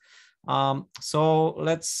Java. So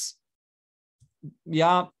let's,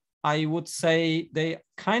 yeah, I would say they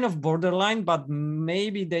kind of borderline, but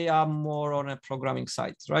maybe they are more on a programming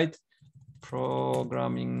side, right?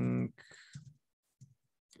 Programming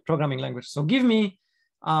language. So give me,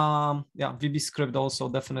 yeah, VB script also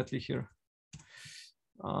definitely here.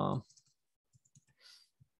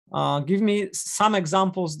 Give me some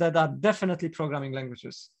examples that are definitely programming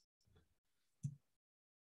languages.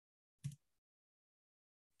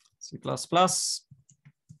 C++,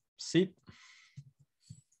 C.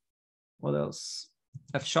 What else?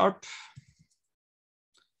 F#,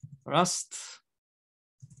 Rust,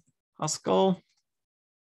 Haskell,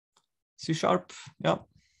 C#, yeah.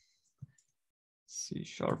 C#,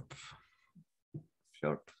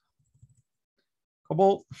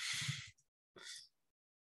 COBOL.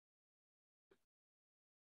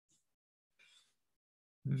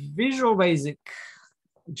 Visual Basic,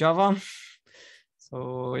 Java.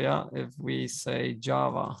 So yeah, if we say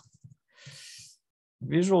Java,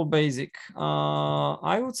 Visual Basic,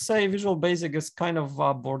 I would say Visual Basic is kind of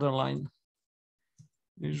borderline.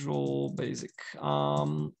 Visual Basic.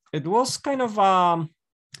 It was kind of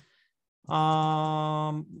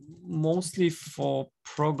mostly for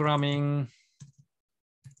programming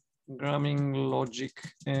logic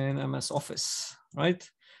in MS Office, right?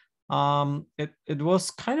 It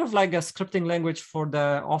was kind of like a scripting language for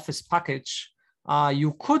the Office package.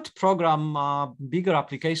 You could program bigger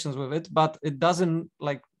applications with it, but it doesn't,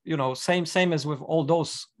 like, you know, same as with all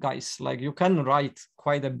those guys. Like, you can write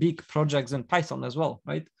quite a big projects in Python as well,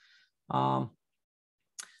 right?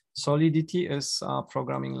 Solidity is a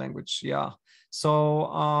programming language, yeah.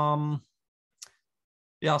 So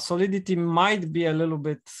yeah, Solidity might be a little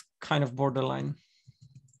bit kind of borderline.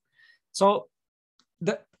 So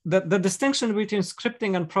the distinction between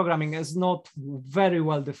scripting and programming is not very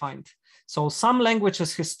well defined. So some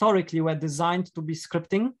languages historically were designed to be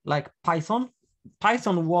scripting, like Python.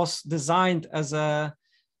 Python was designed as a,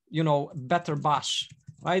 you know, better bash,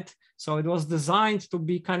 right? So it was designed to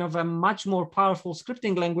be kind of a much more powerful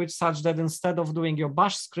scripting language, such that instead of doing your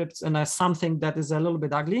bash scripts in something that is a little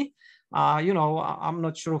bit ugly, you know, I'm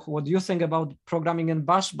not sure what you think about programming in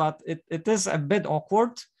bash, but it is a bit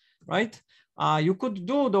awkward, right? You could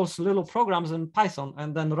do those little programs in Python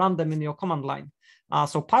and then run them in your command line.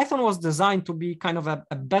 So Python was designed to be kind of a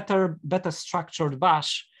better structured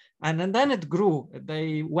bash. And then it grew.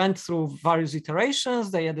 They went through various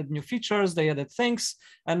iterations. They added new features. They added things.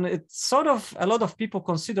 And it's sort of, a lot of people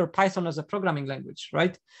consider Python as a programming language,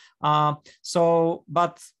 right?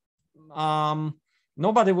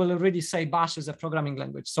 Nobody will really say bash is a programming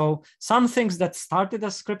language. So some things that started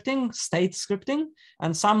as scripting stayed scripting,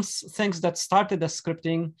 and some things that started as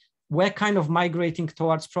scripting were kind of migrating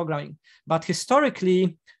towards programming. But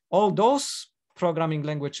historically, all those programming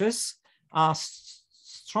languages are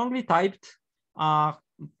strongly typed,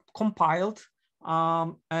 compiled,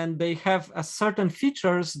 and they have a certain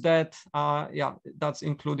features that, yeah, that's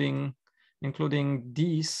including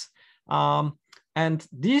these. And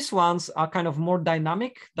these ones are kind of more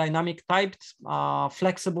dynamic typed,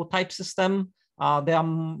 flexible type system. They are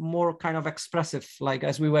more kind of expressive, like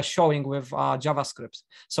as we were showing with JavaScript.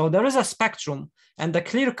 So there is a spectrum, and the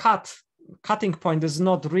clear cutting point is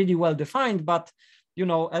not really well defined, but, you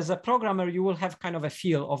know, as a programmer, you will have kind of a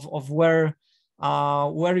feel of where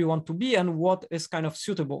you want to be and what is kind of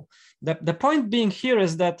suitable. The point being here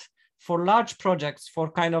is that for large projects,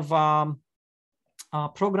 for kind of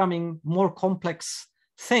programming more complex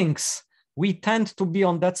things, we tend to be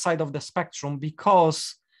on that side of the spectrum,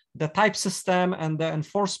 because the type system and the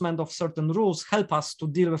enforcement of certain rules help us to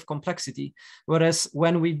deal with complexity. Whereas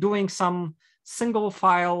when we're doing some single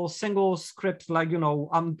file, single script, like, you know,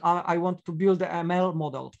 I want to build the ML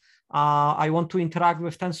model, I want to interact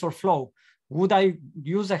with TensorFlow, would I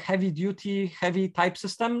use a heavy type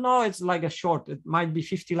system? No, it's like a short, it might be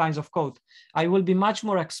 50 lines of code. I will be much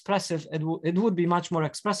more expressive. It would be much more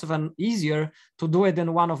expressive and easier to do it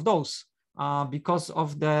in one of those because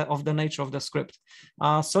of the nature of the script.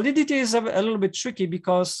 Solidity is a little bit tricky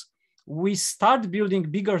because we start building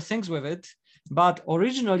bigger things with it, but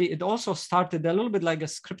originally it also started a little bit like a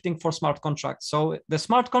scripting for smart contracts. So the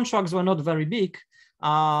smart contracts were not very big.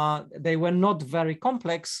 They were not very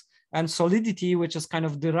complex. And Solidity, which is kind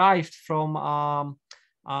of derived from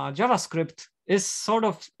JavaScript, is sort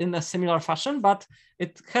of in a similar fashion, but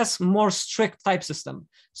it has more strict type system.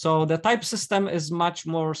 So the type system is much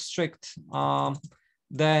more strict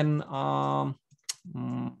than,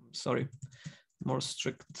 more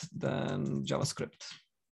strict than JavaScript.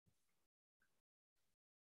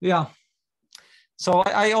 Yeah. So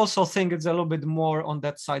I also think it's a little bit more on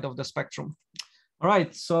that side of the spectrum. All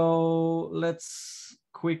right, so let's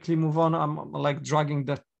quickly move on. I'm like dragging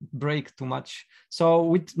the break too much. So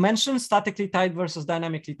we mentioned statically typed versus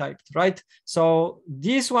dynamically typed, right? So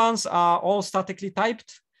these ones are all statically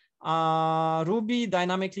typed. Ruby,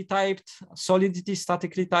 dynamically typed. Solidity,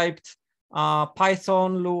 statically typed.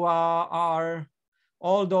 Python, Lua, R,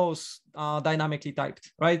 all those dynamically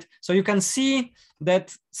typed, right? So you can see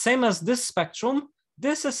that same as this spectrum,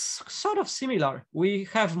 this is sort of similar. We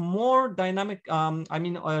have more dynamic,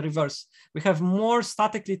 reverse. We have more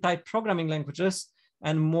statically typed programming languages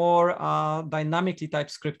and more dynamically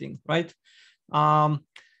typed scripting, right?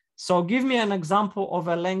 So give me an example of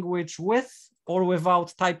a language with or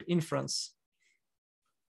without type inference.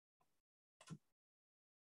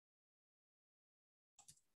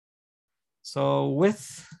 So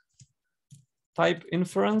with type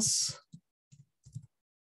inference,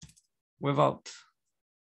 without.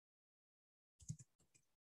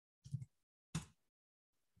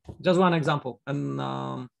 Just one example. And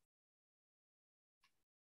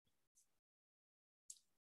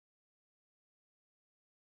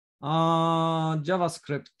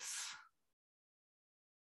JavaScript.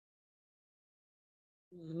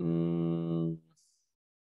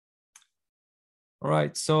 All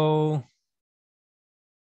right, so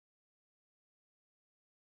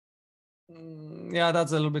yeah,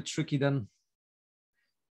 that's a little bit tricky then.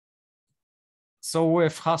 So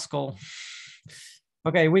with Haskell,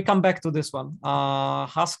 okay, we come back to this one.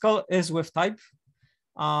 Haskell is with type.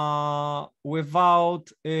 Without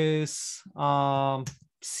is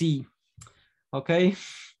C, okay?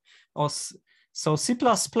 So C++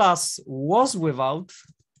 was without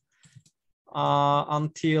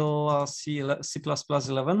until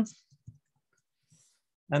C++11.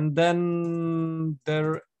 And then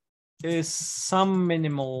there is some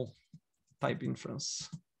minimal type inference,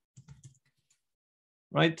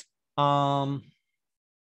 right?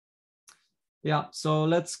 Yeah, so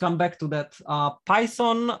let's come back to that.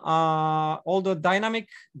 Python, all the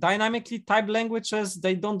dynamically typed languages,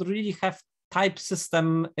 they don't really have type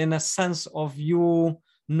system in a sense of you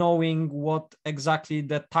knowing what exactly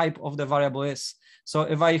the type of the variable is. So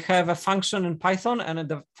if I have a function in Python and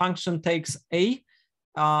the function takes A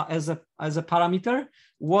as a parameter,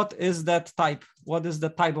 what is that type? What is the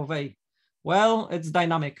type of A? Well, it's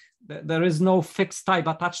dynamic. There is no fixed type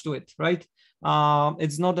attached to it, right?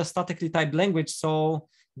 It's not a statically typed language, so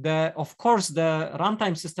of course the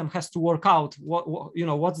runtime system has to work out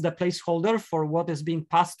what's the placeholder for what is being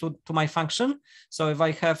passed to my function. So if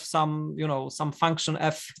I have some some function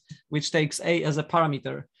f which takes a as a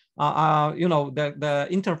parameter, the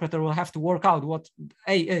interpreter will have to work out what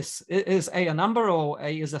a is. Is a number or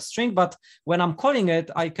a is a string? But when I'm calling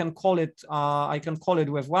it, I can call it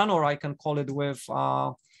with one, or I can call it with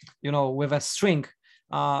with a string.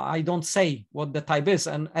 I don't say what the type is,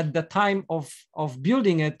 and at the time of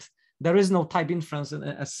building it, there is no type inference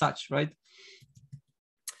as such, right?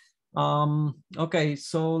 Okay,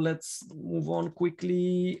 so let's move on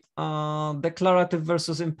quickly. Declarative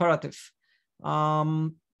versus imperative.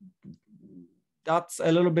 That's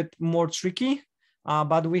a little bit more tricky,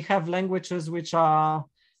 but we have languages which are,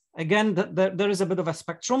 again, there is a bit of a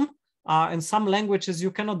spectrum. In some languages,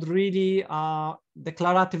 you cannot really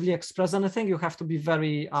declaratively express anything. You have to be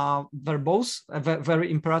very verbose, very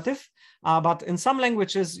imperative. But in some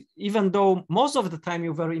languages, even though most of the time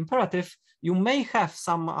you're very imperative, you may have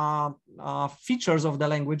some features of the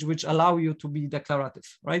language which allow you to be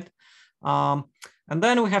declarative, right? And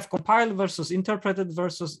then we have compiled versus interpreted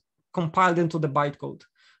versus compiled into the bytecode.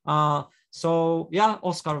 So yeah,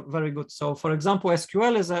 Oscar, very good. So for example,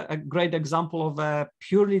 SQL is a great example of a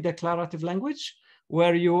purely declarative language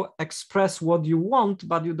where you express what you want,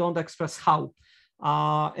 but you don't express how.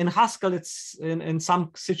 In Haskell, it's in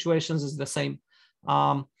some situations is the same.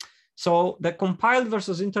 So the compiled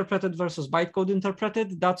versus interpreted versus bytecode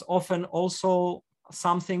interpreted, that's often also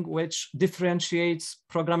something which differentiates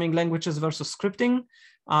programming languages versus scripting.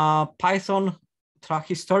 Python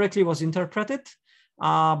historically was interpreted.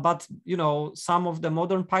 But some of the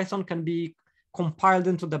modern Python can be compiled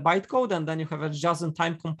into the bytecode, and then you have a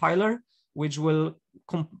just-in-time compiler which will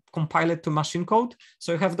compile it to machine code.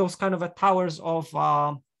 So you have those kind of towers of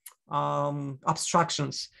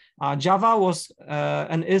abstractions. Java was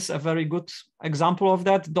and is a very good example of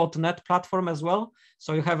that. .NET platform as well.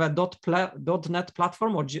 So you have a .NET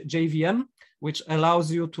platform or JVM, which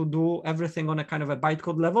allows you to do everything on a kind of a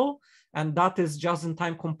bytecode level. And that is just in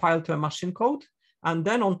time compiled to a machine code. And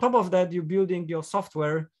then on top of that, you're building your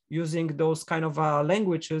software using those kind of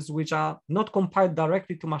languages, which are not compiled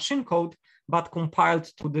directly to machine code, but compiled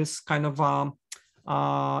to this kind of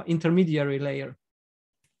intermediary layer.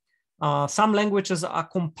 Some languages are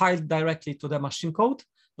compiled directly to the machine code,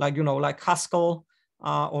 like, like Haskell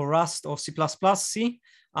or Rust or C++, C.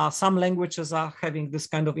 Some languages are having this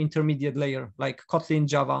kind of intermediate layer, like Kotlin,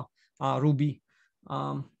 Java, Ruby.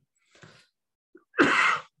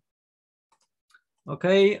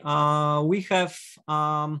 Okay, we have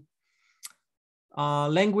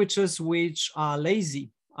languages which are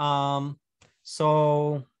lazy.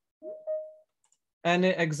 So any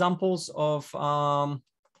examples of,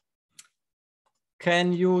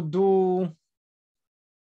 can you do,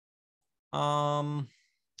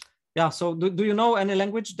 yeah, so do you know any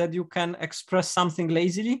language that you can express something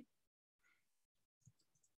lazily?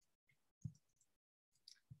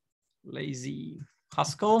 Lazy.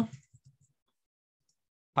 Haskell,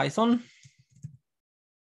 Python,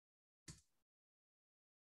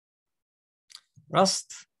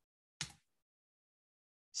 Rust.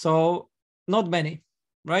 So not many,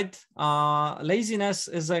 right? Laziness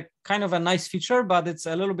is a kind of a nice feature, but it's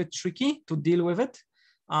a little bit tricky to deal with it.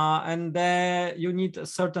 And you need a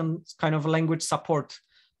certain kind of language support.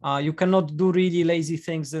 You cannot do really lazy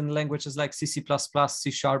things in languages like C, C++,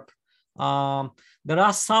 C#. There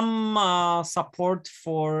are some support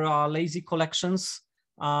for lazy collections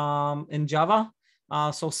in Java.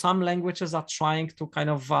 So some languages are trying to kind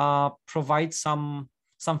of provide some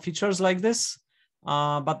features like this,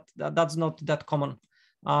 but that's not that common.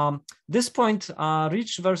 This point,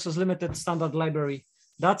 rich versus limited standard library.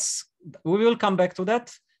 We will come back to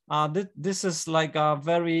that. This is like a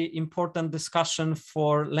very important discussion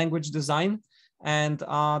for language design. And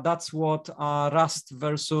that's what Rust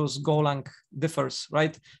versus Golang differs,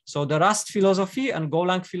 right? So the Rust philosophy and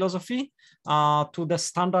Golang philosophy to the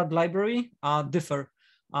standard library differ.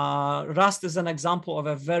 Rust is an example of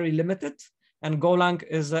a very limited, and Golang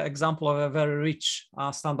is an example of a very rich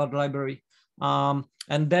standard library. And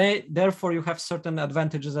therefore you have certain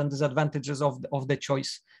advantages and disadvantages of the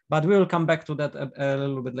choice. But we will come back to that a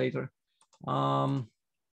little bit later.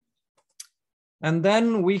 And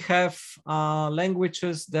then we have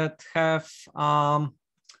languages that have,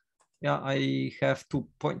 yeah, I have 2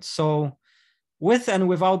 points. So with and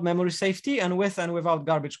without memory safety, and with and without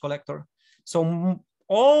garbage collector. So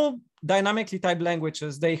all dynamically typed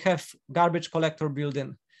languages, they have garbage collector built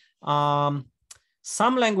in.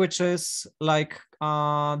 Some languages like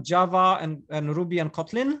Java and Ruby and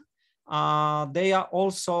Kotlin, they are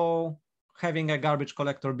also having a garbage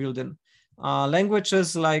collector built in.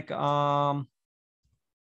 Languages like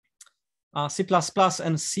C++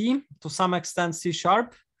 and C, to some extent C#,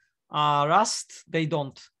 Rust, they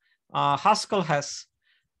don't. Haskell has.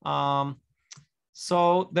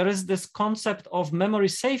 So there is this concept of memory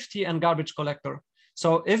safety and garbage collector.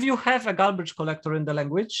 So if you have a garbage collector in the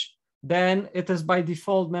language, then it is by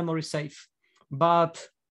default memory safe. But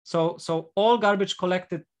so all garbage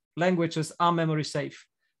collected languages are memory safe.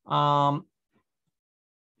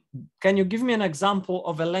 Can you give me an example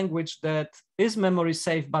of a language that is memory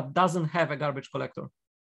safe but doesn't have a garbage collector?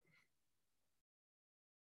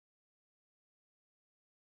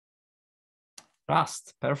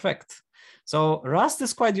 Rust, perfect. So Rust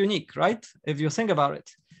is quite unique, right? If you think about it,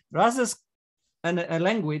 Rust is a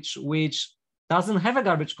language which doesn't have a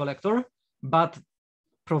garbage collector, but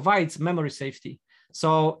provides memory safety.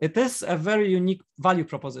 So it is a very unique value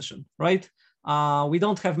proposition, right? We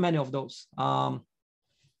don't have many of those.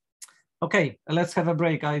 Okay, let's have a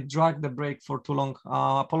break. I dragged the break for too long.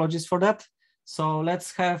 Apologies for that. So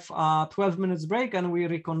let's have 12 minutes break and we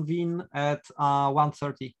reconvene at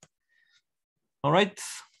 1:30. All right.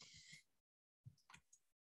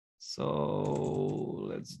 So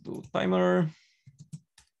let's do timer.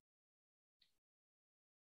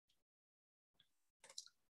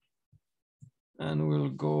 And we'll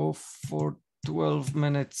go for 12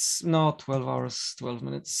 minutes, no, 12 hours, 12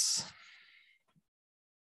 minutes.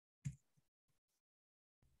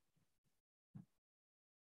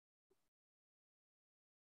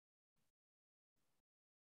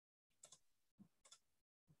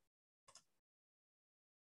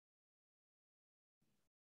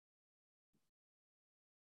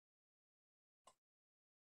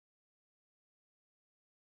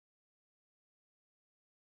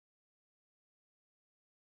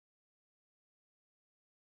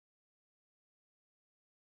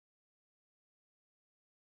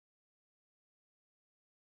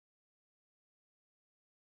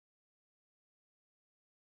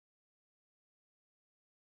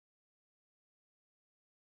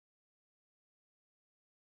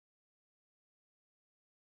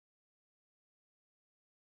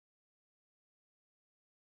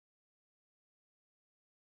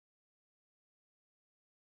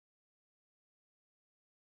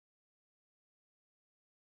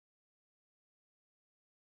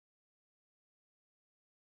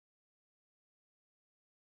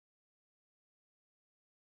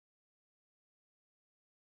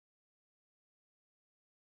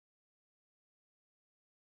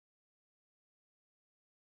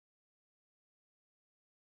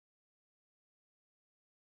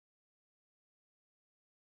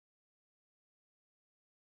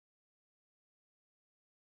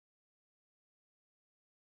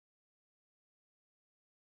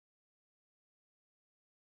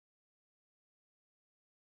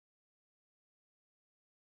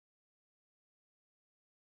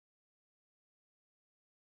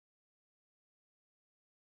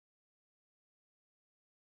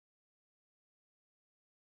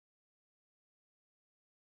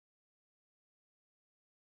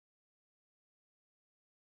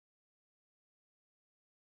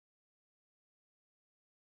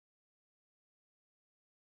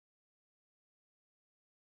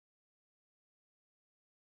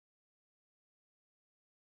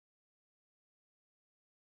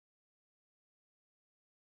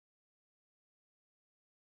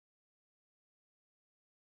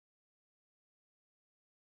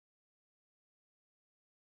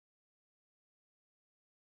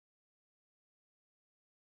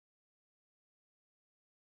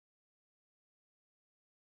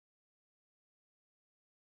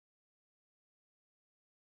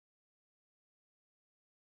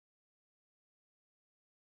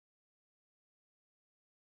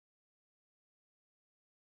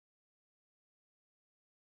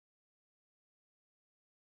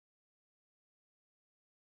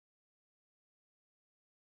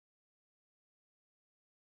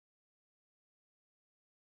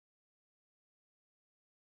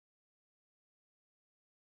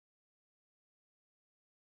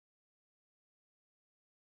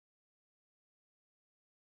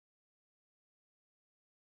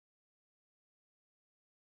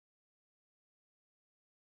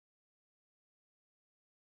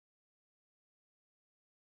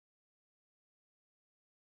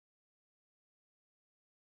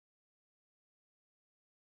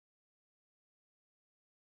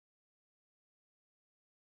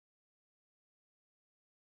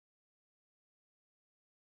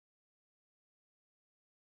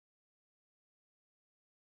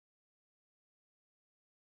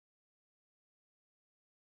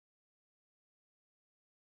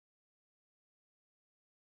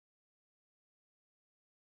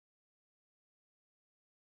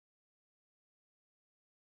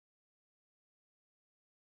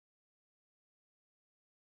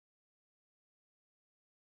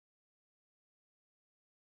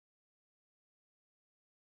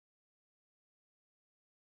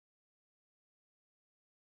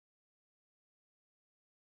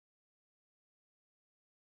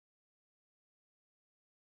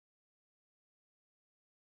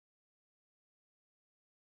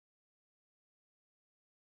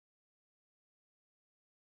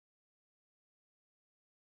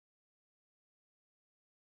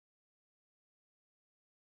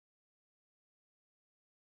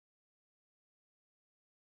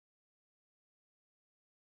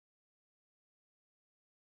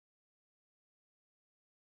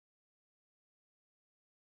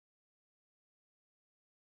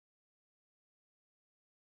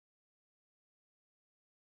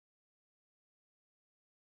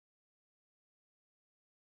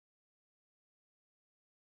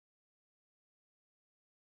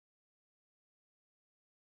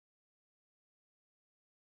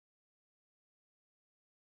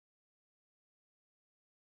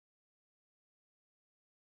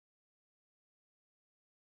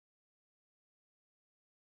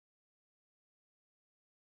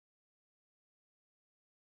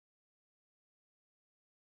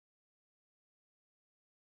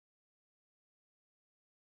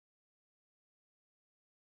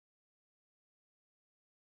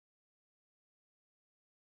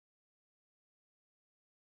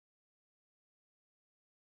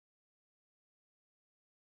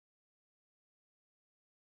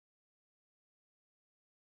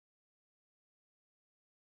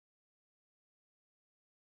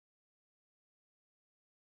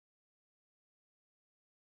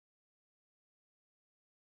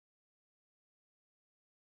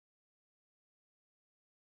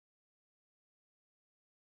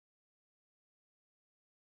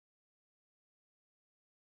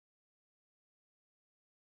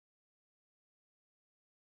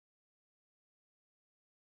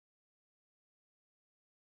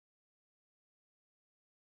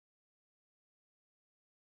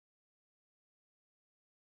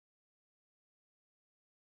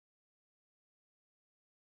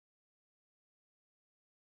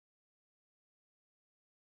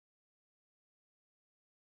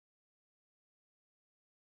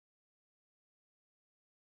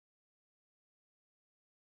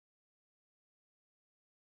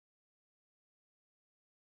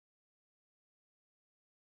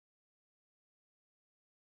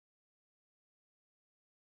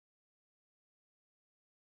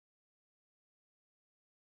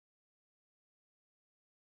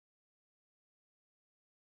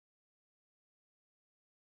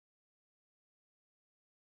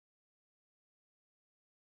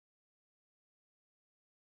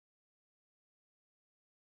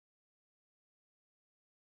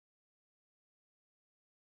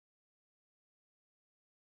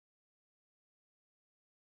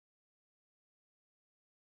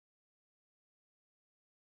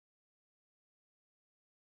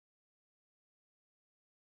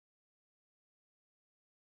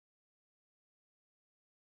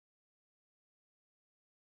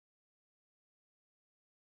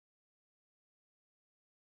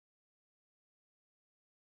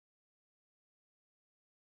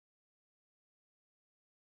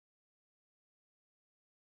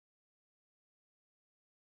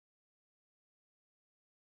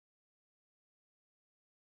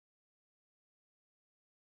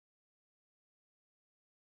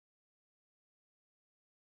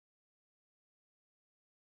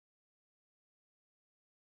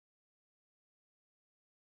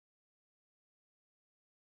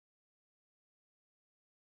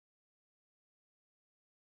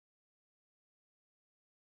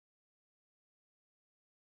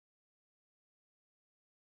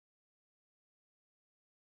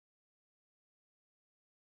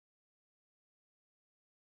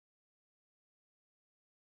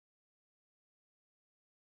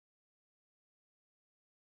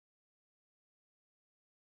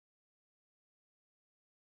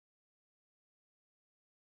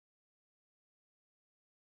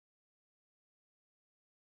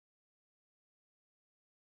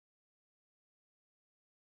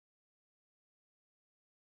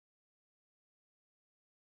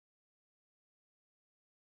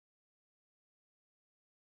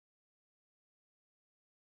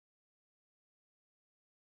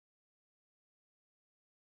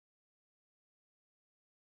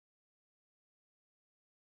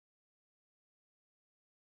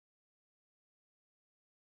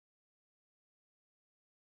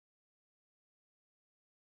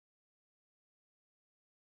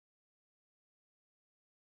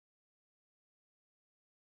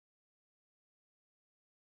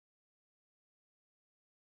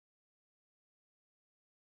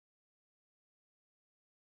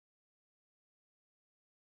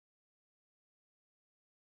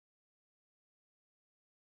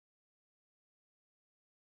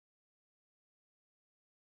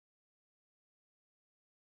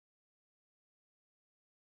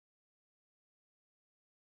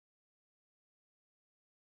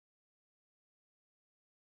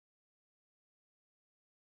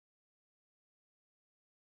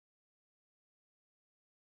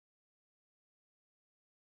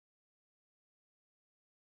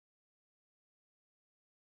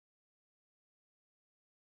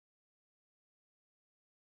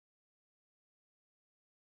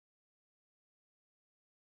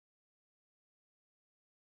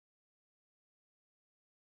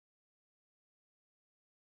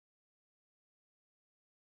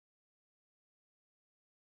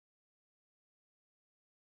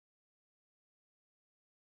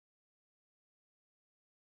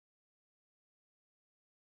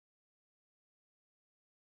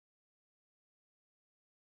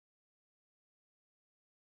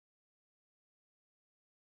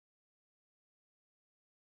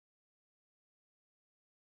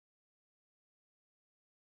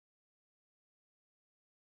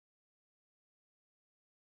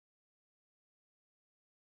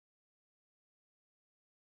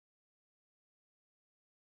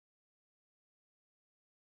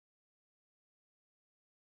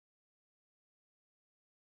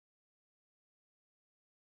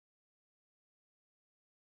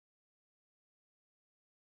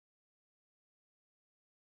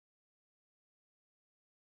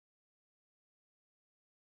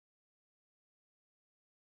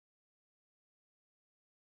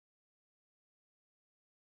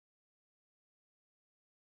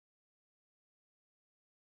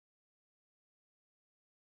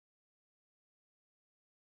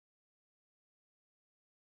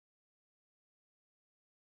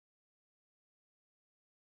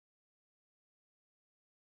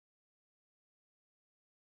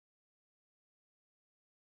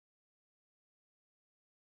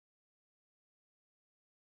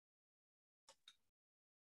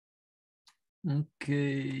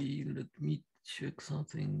 Okay, let me check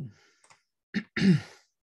something.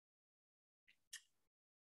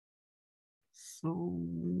 So,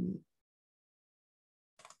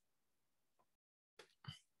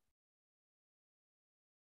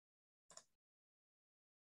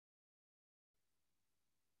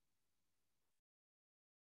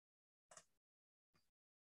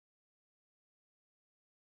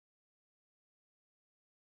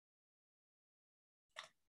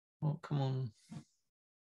 oh, come on.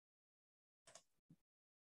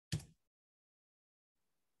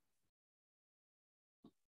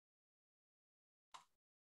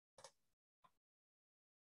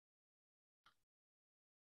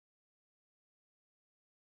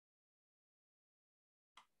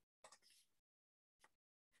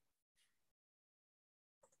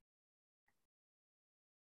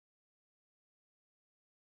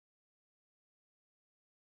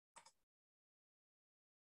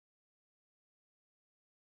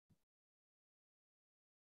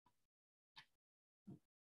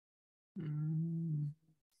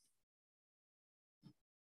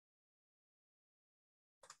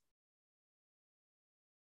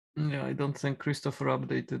 Yeah, I don't think Christopher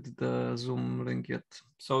updated the Zoom link yet.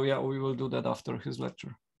 So yeah, we will do that after his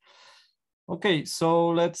lecture. Okay, so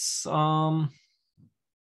let's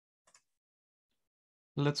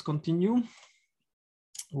continue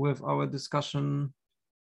with our discussion.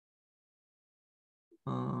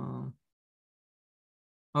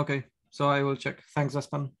 Okay, so I will check. Thanks,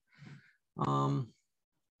 Aspan.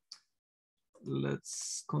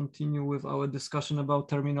 Let's continue with our discussion about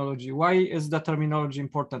terminology. Why is the terminology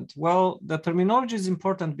important? Well, the terminology is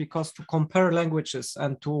important because to compare languages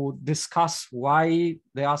and to discuss why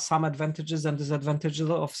there are some advantages and disadvantages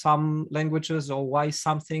of some languages or why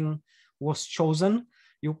something was chosen,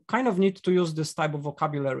 you kind of need to use this type of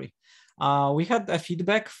vocabulary. We had a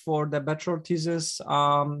feedback for the bachelor thesis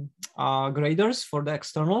graders for the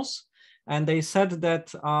externals. And they said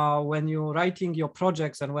that when you're writing your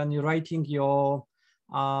projects and when you're writing your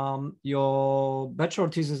bachelor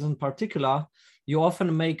thesis in particular, you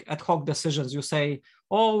often make ad hoc decisions. You say,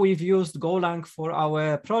 oh, we've used Golang for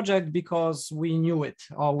our project because we knew it,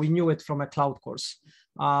 or we knew it from a cloud course.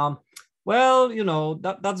 Well, you know,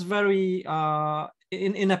 that's very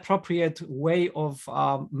inappropriate way of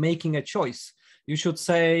making a choice. You should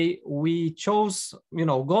say, we chose, you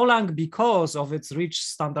know, Golang because of its rich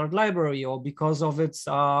standard library or because of its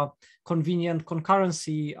convenient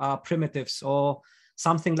concurrency primitives or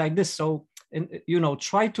something like this. So, you know,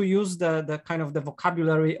 try to use the kind of the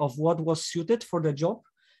vocabulary of what was suited for the job.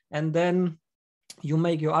 And then you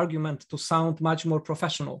make your argument to sound much more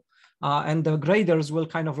professional. And the graders will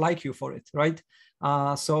kind of like you for it, right?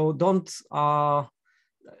 So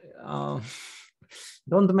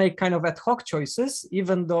don't make kind of ad hoc choices,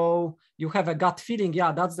 even though you have a gut feeling,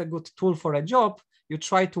 yeah, that's a good tool for a job. You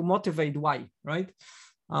try to motivate why, right?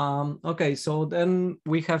 Okay, so then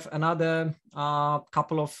we have another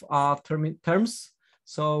couple of terms.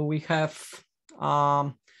 So we have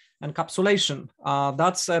encapsulation.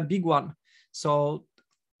 That's a big one. So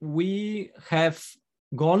we have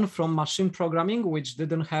gone from machine programming, which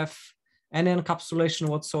didn't have any encapsulation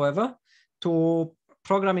whatsoever, to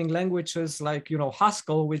programming languages like, you know,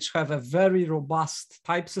 Haskell, which have a very robust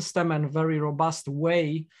type system and very robust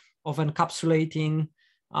way of encapsulating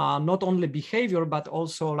not only behavior, but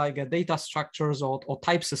also like data structures or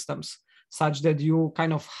type systems, such that you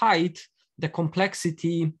kind of hide the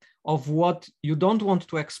complexity of what you don't want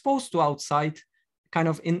to expose to outside kind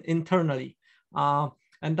of internally.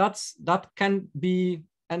 And that can be,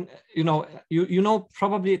 and you know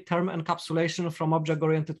probably term encapsulation from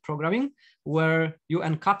object-oriented programming, where you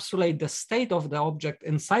encapsulate the state of the object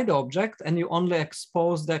inside the object and you only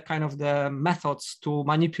expose the kind of the methods to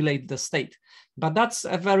manipulate the state. But that's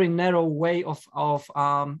a very narrow way of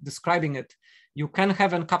describing it. You can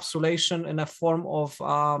have encapsulation in a form of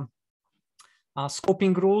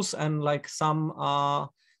scoping rules and like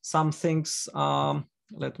some things.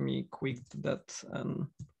 Let me quick that and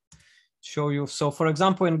show you. So for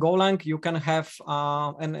example, in Golang, you can have,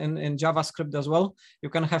 and in JavaScript as well, you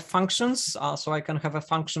can have functions. So I can have a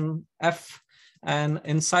function f, and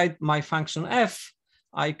inside my function f,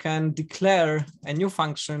 I can declare a new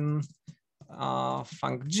function,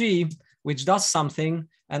 func g, which does something.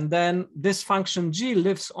 And then this function g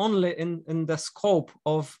lives only in the scope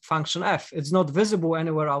of function f. It's not visible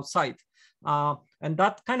anywhere outside. And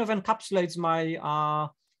that kind of encapsulates my,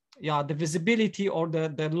 the visibility or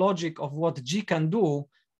the logic of what G can do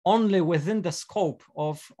only within the scope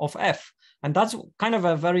of F. And that's kind of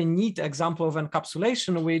a very neat example of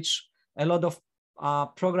encapsulation, which a lot of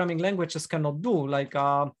programming languages cannot do. Like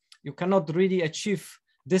you cannot really achieve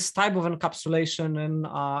this type of encapsulation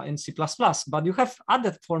in C++, but you have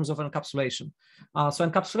other forms of encapsulation. So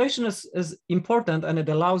encapsulation is important, and it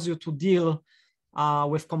allows you to deal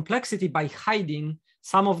with complexity by hiding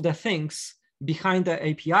some of the things behind the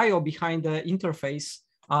API or behind the interface,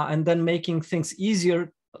 and then making things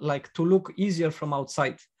easier, like to look easier from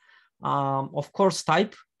outside. Of course,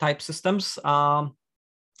 type systems,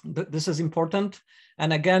 this is important.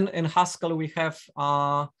 And again, in Haskell, we have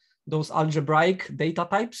those algebraic data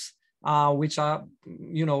types, which are,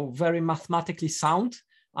 very mathematically sound.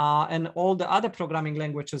 And all the other programming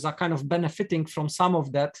languages are kind of benefiting from some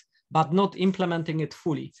of that, but not implementing it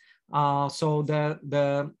fully. So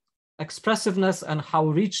the expressiveness and how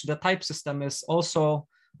rich the type system is also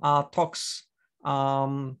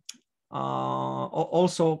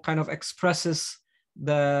also kind of expresses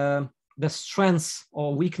the strengths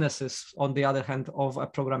or weaknesses, on the other hand, of a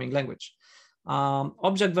programming language.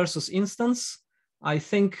 Object versus instance, I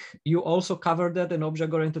think you also covered that in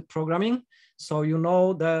object-oriented programming. So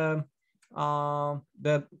the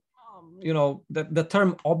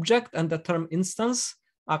term object and the term instance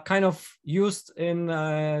are kind of used in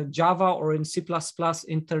Java or in C++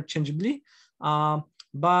 interchangeably.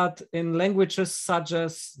 But in languages such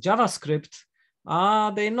as JavaScript,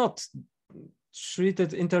 they're not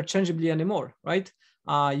treated interchangeably anymore, right?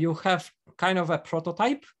 You have kind of a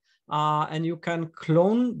prototype, and you can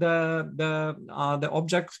clone the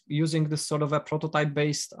object using this sort of a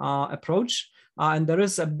prototype-based approach. And there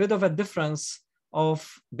is a bit of a difference of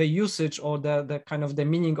the usage or the kind of the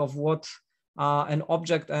meaning of what an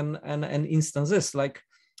object and an instance is. Like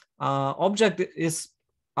object is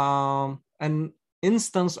an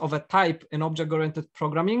instance of a type in object-oriented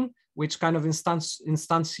programming, which kind of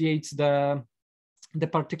instantiates the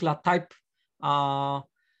particular type,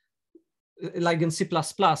 like in C++,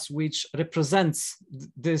 which represents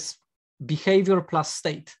this behavior plus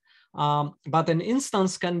state. But an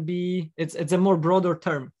instance can be, it's a more broader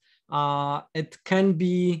term. It can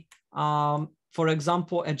be, for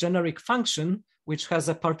example, a generic function, which has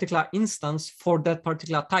a particular instance for that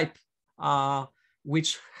particular type,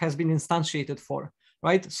 which has been instantiated for,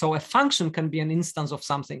 right? So a function can be an instance of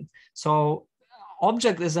something. So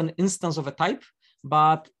object is an instance of a type,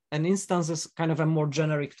 but an instance is kind of a more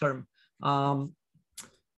generic term.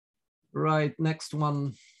 Right, next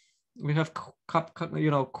one. We have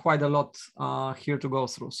quite a lot here to go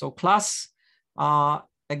through. So class,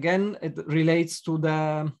 again, it relates to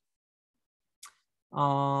the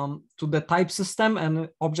type system and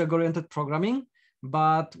object-oriented programming,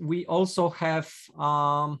 but we also have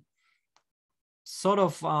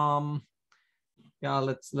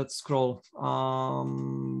let's scroll.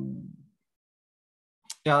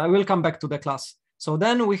 I will come back to the class. So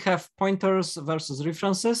then we have pointers versus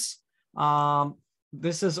references.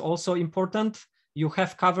 This is also important. You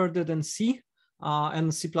have covered it in C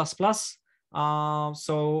and C++.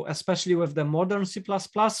 So especially with the modern C++,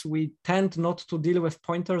 we tend not to deal with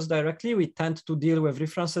pointers directly. We tend to deal with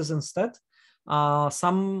references instead.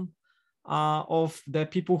 Some of the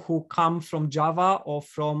people who come from Java or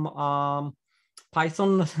from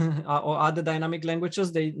Python or other dynamic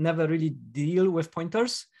languages, they never really deal with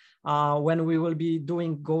pointers. When we will be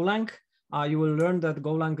doing Golang, you will learn that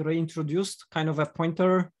Golang reintroduced kind of a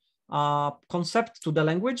pointer concept to the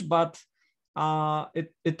language, but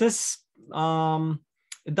it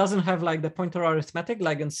doesn't have like the pointer arithmetic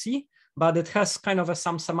like in C, but it has kind of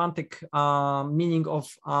some semantic meaning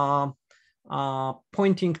of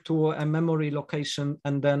pointing to a memory location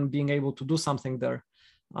and then being able to do something there.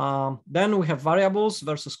 Then we have variables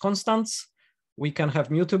versus constants. We can have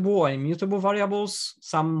mutable or immutable variables.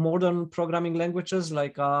 Some modern programming languages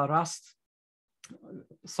like Rust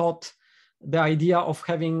thought the idea of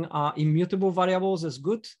having immutable variables is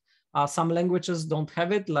good. Some languages don't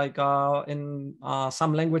have it, like in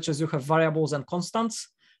some languages you have variables and constants.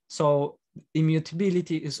 So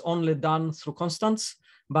immutability is only done through constants,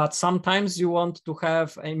 but sometimes you want to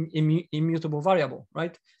have an immutable variable,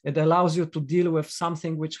 right? It allows you to deal with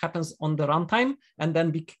something which happens on the runtime and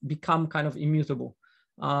then become kind of immutable.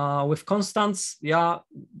 With constants, the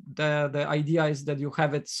idea is that you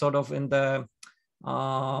have it sort of in the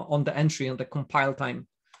on the entry, on the compile time.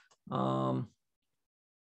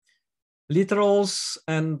 Literals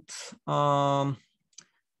and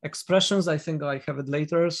expressions, I think I have it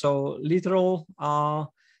later. So literal,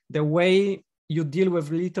 the way you deal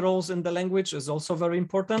with literals in the language is also very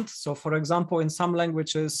important. So for example, in some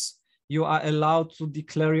languages, you are allowed to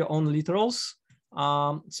declare your own literals.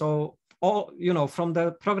 So all, from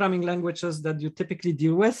the programming languages that you typically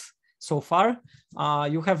deal with so far,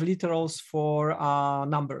 you have literals for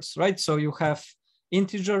numbers, right? So you have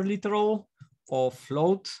integer literal or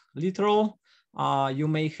float literal. You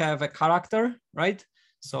may have a character, right?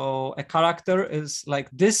 So a character is like,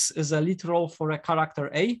 this is a literal for a character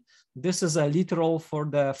A. This is a literal for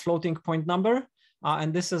the floating point number.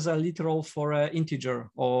 And this is a literal for an integer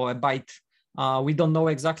or a byte. We don't know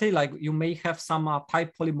exactly, like you may have some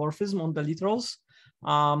pipe polymorphism on the literals.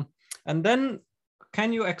 And then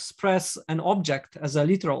can you express an object as a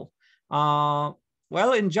literal?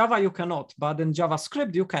 Well, in Java, you cannot, but in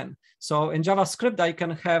JavaScript, you can. So in JavaScript, I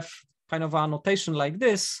can have kind of a notation like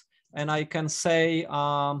this, and I can say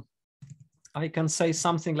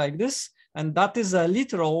something like this, and that is a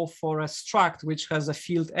literal for a struct which has a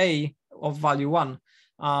field A of value 1.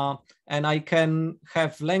 And I can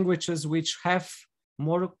have languages which have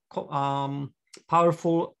more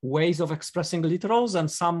powerful ways of expressing literals and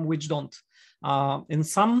some which don't. In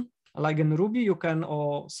some, like in Ruby, you can,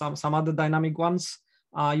 or some other dynamic ones,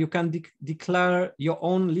 you can declare your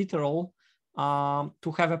own literal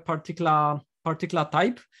to have a particular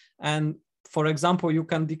type. And for example, you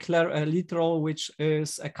can declare a literal which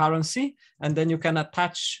is a currency, and then you can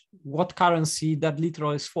attach what currency that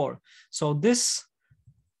literal is for. So this,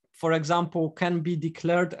 for example, can be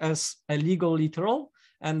declared as a legal literal,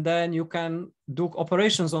 and then you can do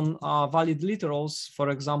operations on valid literals, for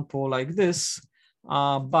example, like this.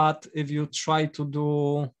 But if you try to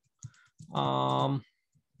do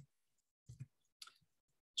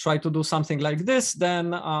something like this,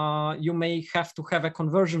 then you may have to have a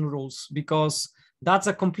conversion rules, because that's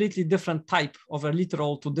a completely different type of a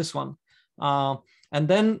literal to this one. And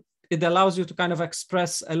then it allows you to kind of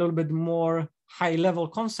express a little bit more high level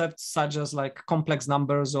concepts, such as like complex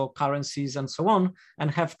numbers or currencies and so on, and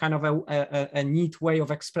have kind of a neat way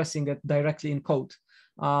of expressing it directly in code.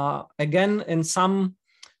 Again, in some,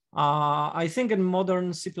 I think in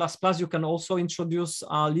modern C++, you can also introduce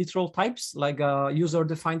literal types, like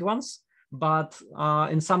user-defined ones, but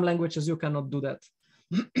in some languages, you cannot do that.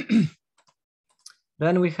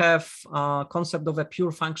 Then we have concept of a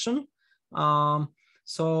pure function.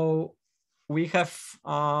 So we have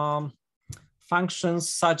functions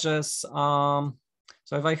such as, so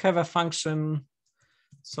if I have a function,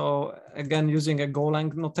 so again, using a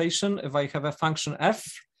Golang notation, if I have a function f,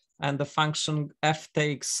 and the function f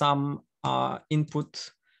takes some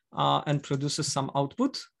input and produces some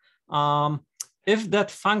output, if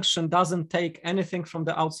that function doesn't take anything from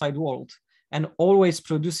the outside world and always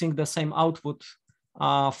producing the same output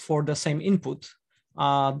for the same input,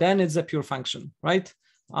 then it's a pure function, right?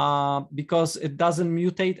 Because it doesn't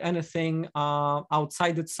mutate anything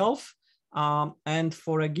outside itself. And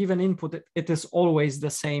for a given input, it is always the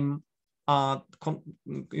same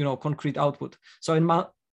concrete output. So in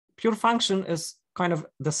pure function is kind of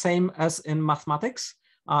the same as in mathematics.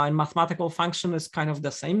 In mathematical function is kind of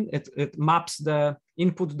the same. It maps the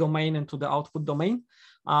input domain into the output domain.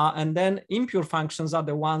 And then impure functions are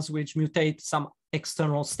the ones which mutate some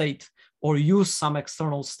external state or use some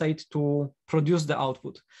external state to produce the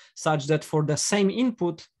output, such that for the same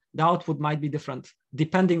input, the output might be different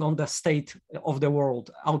depending on the state of the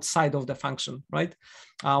world outside of the function, right?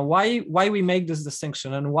 Why we make this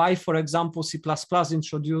distinction, and why, for example, C++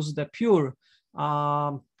 introduced the pure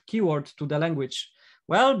keyword to the language?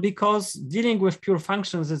 Well, because dealing with pure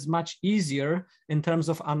functions is much easier in terms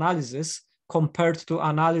of analysis compared to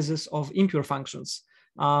analysis of impure functions.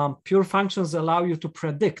 Pure functions allow you to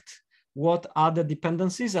predict what are the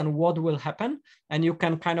dependencies and what will happen, and you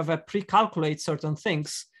can kind of pre-calculate certain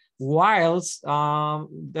things whilst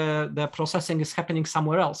the processing is happening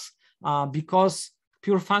somewhere else, because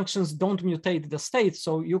pure functions don't mutate the state,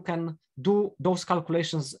 so you can do those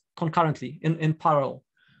calculations concurrently in parallel.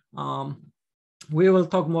 We will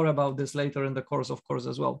talk more about this later in the course, of course,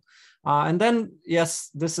 as well. And then, yes,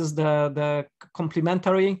 this is the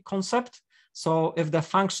complementary concept. So if the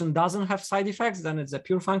function doesn't have side effects, then it's a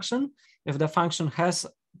pure function. If the function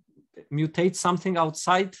mutates something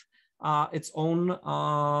outside its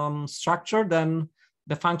own structure, then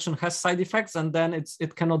the function has side effects, and then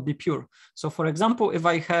it cannot be pure. So for example, if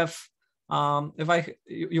I have,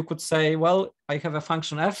 you could say, well, I have a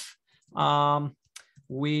function f,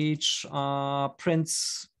 which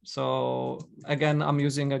prints, so again, I'm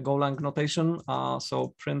using a Golang notation.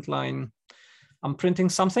 So print line, I'm printing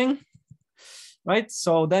something, right?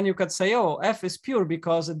 So then you could say, oh, f is pure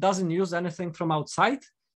because it doesn't use anything from outside,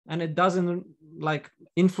 and it doesn't like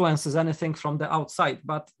influences anything from the outside,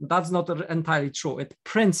 but that's not entirely true. It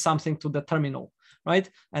prints something to the terminal, right?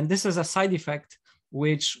 And this is a side effect,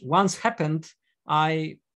 which once happened,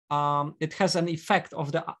 it has an effect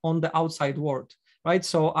on the outside world, right?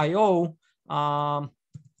 So IO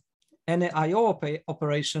any IO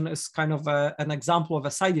operation is kind of an example of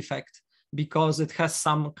a side effect, because it has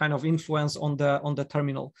some kind of influence on the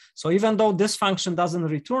terminal. So even though this function doesn't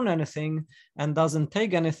return anything and doesn't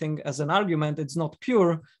take anything as an argument, it's not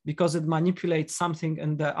pure because it manipulates something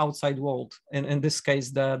in the outside world, in this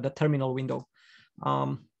case, the terminal window.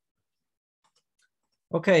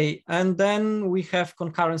 Okay, and then we have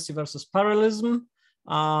concurrency versus parallelism.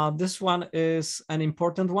 This one is an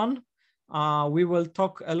important one. We will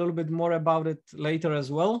talk a little bit more about it later as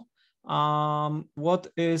well. What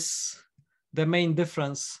is the main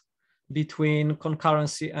difference between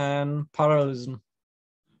concurrency and parallelism?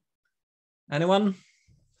 Anyone?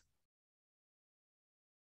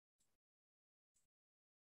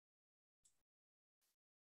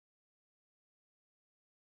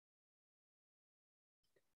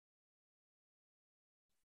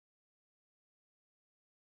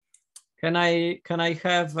 Can I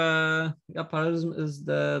have yeah, parallelism is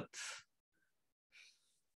that,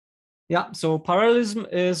 yeah, so parallelism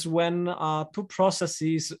is when two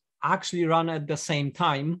processes actually run at the same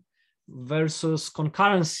time, versus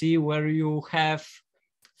concurrency where you have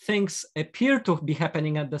things appear to be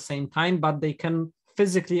happening at the same time, but they can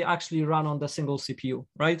physically actually run on the single CPU,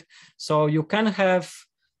 right? So you can have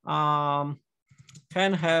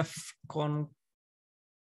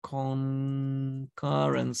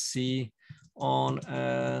concurrency on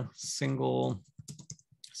a single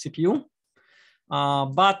CPU,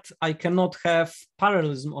 but I cannot have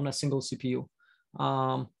parallelism on a single CPU.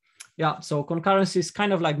 Yeah, so concurrency is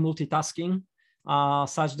kind of like multitasking,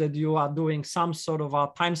 such that you are doing some sort of a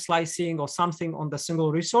time slicing or something on the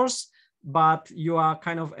single resource, but you are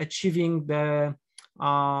kind of achieving the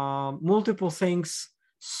multiple things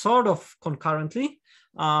sort of concurrently.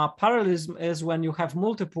 Parallelism is when you have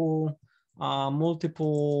multiple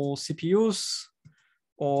CPUs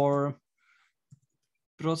or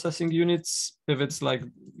processing units, if it's like,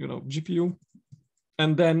 you know, GPU,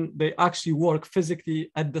 and then they actually work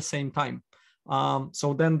physically at the same time.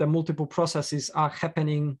 So then the multiple processes are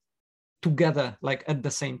happening together, like at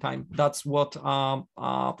the same time. That's what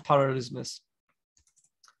parallelism is.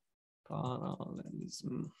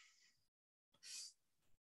 Parallelism.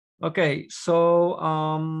 Okay,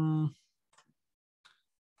 so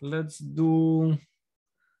let's do,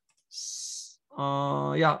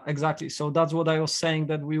 yeah, exactly. So that's what I was saying,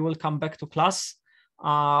 that we will come back to class.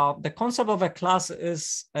 The concept of a class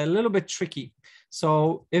is a little bit tricky.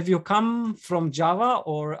 So if you come from Java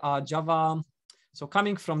or Java, so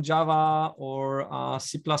coming from Java or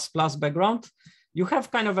C++ background, you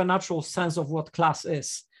have kind of a natural sense of what class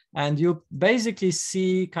is. And you basically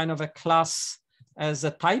see kind of a class as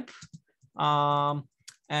a type,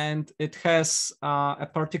 and it has a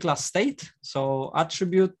particular state. So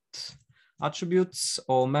attributes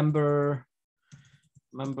or member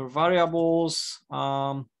variables,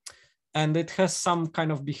 and it has some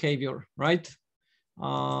kind of behavior, right?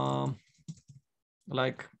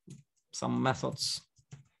 Like some methods.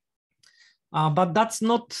 But that's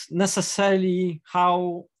not necessarily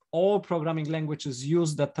how all programming languages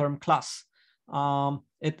use the term class.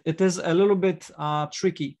 It is a little bit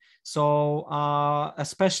tricky. So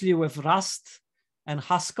especially with Rust and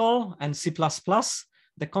Haskell and C++,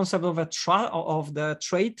 the concept of the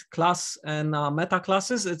trait class and meta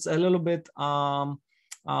classes, it's a little bit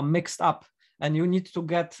mixed up, and you need to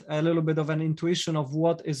get a little bit of an intuition of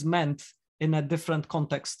what is meant in a different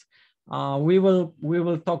context. We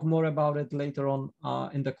will talk more about it later on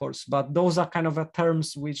in the course, but those are kind of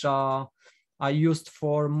terms which are used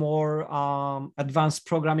for more advanced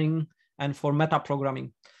programming and for meta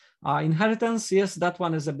programming. Inheritance, yes, that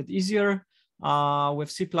one is a bit easier.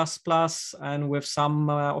 With C++ and with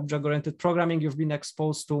some object-oriented programming, you've been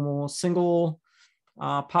exposed to single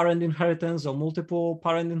parent inheritance or multiple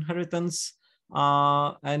parent inheritance,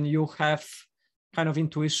 and you have kind of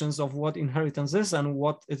intuitions of what inheritance is and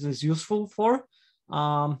what it is useful for.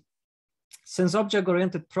 Since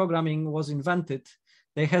object-oriented programming was invented,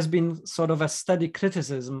 there has been sort of a steady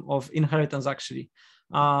criticism of inheritance, actually.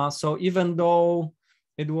 So even though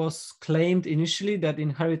it was claimed initially that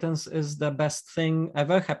inheritance is the best thing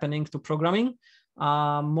ever happening to programming,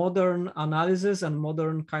 modern analysis and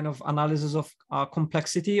modern kind of analysis of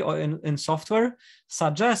complexity or in software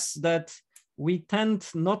suggests that we tend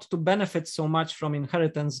not to benefit so much from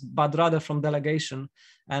inheritance, but rather from delegation.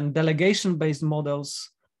 And delegation-based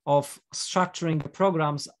models of structuring the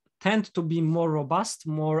programs tend to be more robust,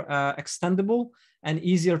 more extendable, and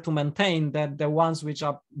easier to maintain than the ones which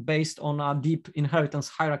are based on deep inheritance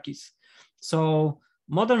hierarchies. So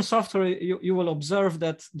modern software, you will observe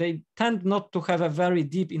that they tend not to have a very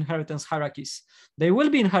deep inheritance hierarchies. They will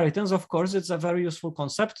be inheritance, of course. It's a very useful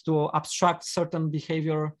concept to abstract certain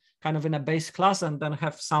behavior kind of in a base class and then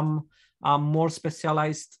have some more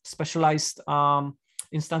specialized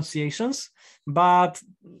instantiations. But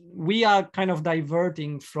we are kind of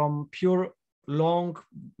diverting from pure long,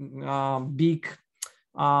 big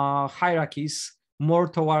hierarchies more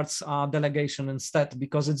towards delegation instead,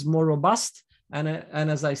 because it's more robust. And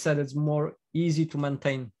as I said, it's more easy to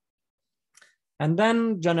maintain. And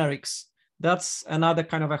then generics. That's another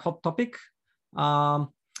kind of a hot topic.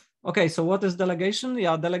 Okay, so what is delegation?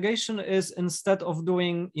 Yeah, delegation is instead of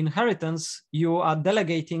doing inheritance, you are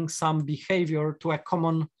delegating some behavior to a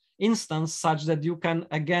common instance such that you can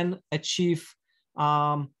again achieve,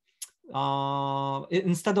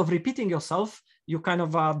 instead of repeating yourself, you kind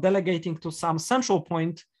of are delegating to some central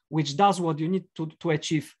point which does what you need to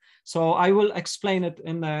achieve. So I will explain it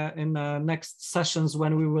in the next sessions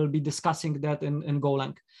when we will be discussing that in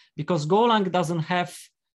Golang, because Golang doesn't have,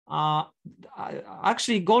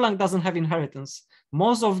 actually Golang doesn't have inheritance.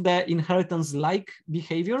 Most of the inheritance-like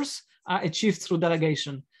behaviors are achieved through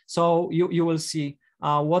delegation. So you will see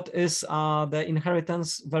what is the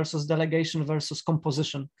inheritance versus delegation versus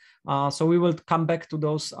composition. So we will come back to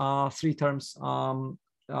those three terms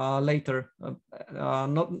later,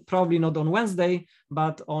 probably not on Wednesday,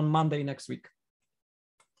 but on Monday next week.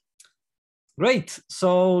 Great,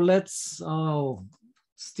 so let's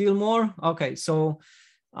still more. Okay, so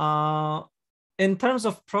in terms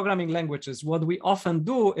of programming languages, what we often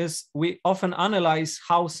do is we often analyze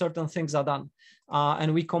how certain things are done.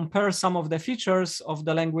 And we compare some of the features of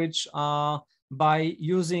the language by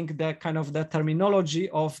using the kind of the terminology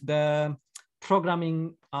of the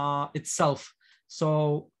programming itself.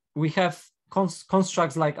 So we have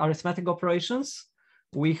constructs like arithmetic operations.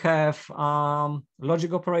 We have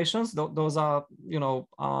logic operations. Those are,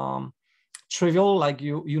 trivial, like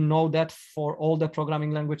you know that for all the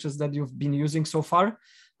programming languages that you've been using so far.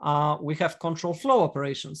 We have control flow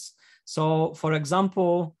operations. So for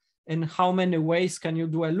example, in how many ways can you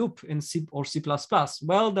do a loop in C or C++?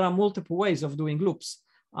 Well, there are multiple ways of doing loops,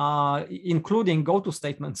 including goto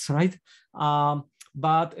statements, right?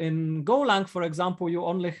 But in Golang, for example, you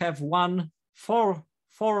only have one for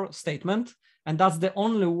statement, and that's the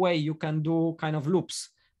only way you can do kind of loops.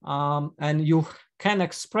 And you can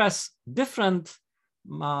express different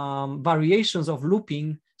variations of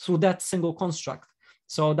looping through that single construct.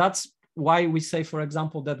 So that's why we say, for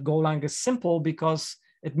example, that Golang is simple, because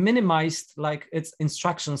it minimized like its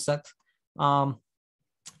instruction set.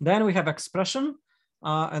 Then we have expression,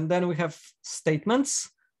 and then we have statements,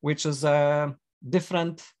 which is a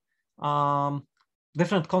different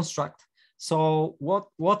construct. So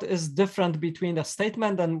what is different between the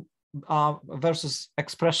statement and versus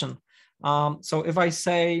expression? So if I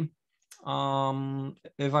say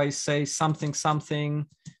something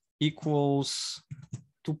equals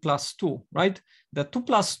 2 plus 2, right? The 2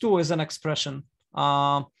 plus 2 is an expression.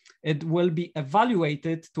 It will be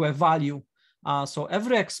evaluated to a value. So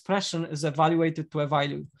every expression is evaluated to a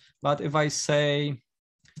value. But if I say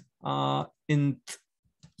int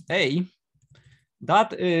a,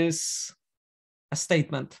 that is a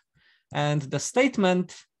statement. And the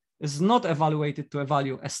statement is not evaluated to a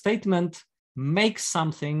value. A statement makes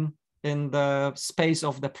something in the space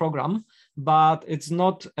of the program, but it's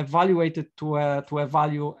not evaluated to a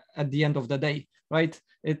value at the end of the day, right?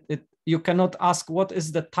 You cannot ask what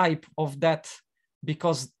is the type of that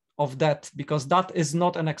because that is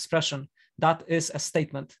not an expression. That is a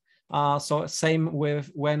statement. So same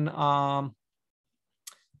with when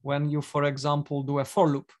you, for example, do a for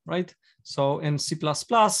loop, right? So in C++,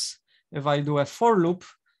 if I do a for loop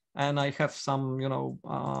and I have some,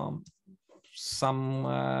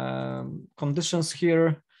 conditions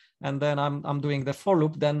here, and then I'm doing the for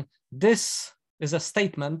loop, then this is a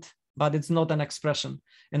statement, but it's not an expression.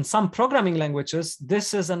 In some programming languages,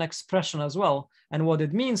 this is an expression as well. And what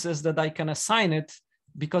it means is that I can assign it,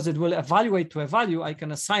 because it will evaluate to a value, I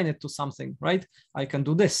can assign it to something, right? I can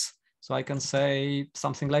do this. So I can say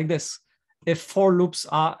something like this. If for loops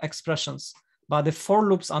are expressions, but if for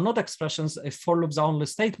loops are not expressions, if for loops are only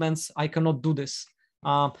statements, I cannot do this.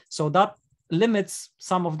 So that limits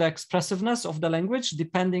some of the expressiveness of the language,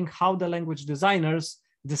 depending how the language designers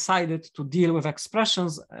decided to deal with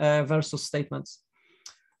expressions versus statements.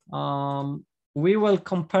 We will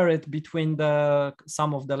compare it between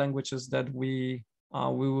some of the languages that we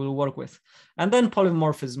will work with. And then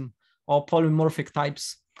polymorphism or polymorphic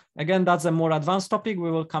types. Again, that's a more advanced topic.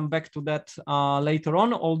 We will come back to that later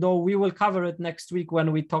on, although we will cover it next week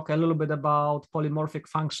when we talk a little bit about polymorphic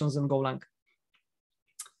functions in Golang.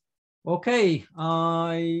 Okay,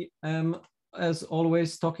 I am, as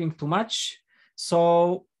always, talking too much.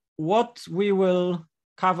 So what we will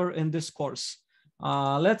cover in this course,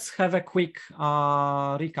 let's have a quick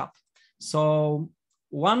recap. So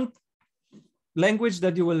one language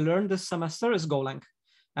that you will learn this semester is Golang.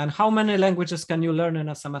 And how many languages can you learn in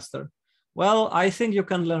a semester? Well, I think you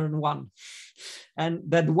can learn one, and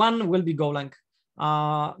that one will be Golang.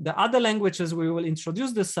 The other languages we will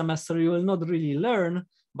introduce this semester, you will not really learn,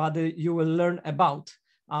 but you will learn about.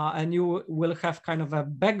 And you will have kind of a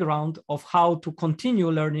background of how to continue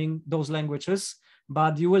learning those languages,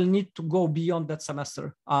 but you will need to go beyond that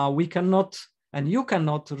semester. We cannot, and you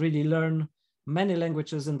cannot really learn many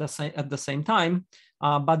languages at the same time,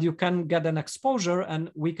 but you can get an exposure, and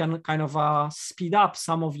we can kind of speed up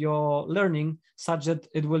some of your learning such that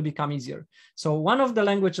it will become easier. So one of the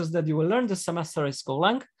languages that you will learn this semester is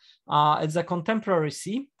Golang. It's a contemporary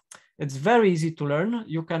C. It's very easy to learn.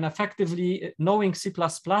 You can effectively, knowing C++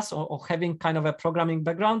 or having kind of a programming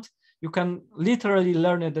background, you can literally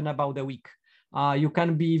learn it in about a week. You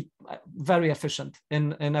can be very efficient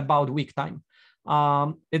in about a week time.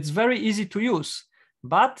 It's very easy to use,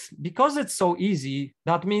 but because it's so easy,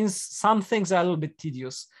 that means some things are a little bit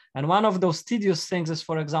tedious. And one of those tedious things is,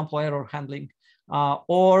 for example, error handling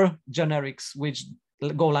or generics, which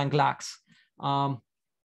Golang lacks.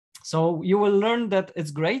 So you will learn that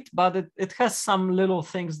it's great, but it has some little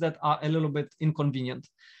things that are a little bit inconvenient.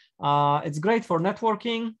 It's great for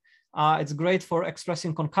networking. It's great for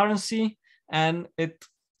expressing concurrency, and it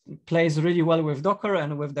plays really well with Docker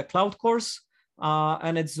and with the cloud course.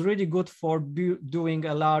 And it's really good for doing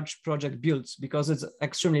a large project builds because it's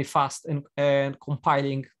extremely fast and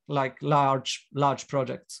compiling like large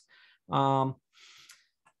projects.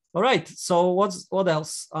 All right, so what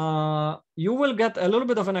else? You will get a little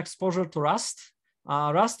bit of an exposure to Rust.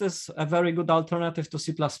 Rust is a very good alternative to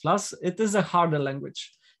C++. It is a harder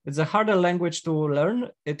language. It's a harder language to learn.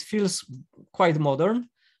 It feels quite modern.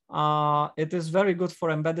 It is very good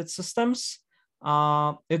for embedded systems.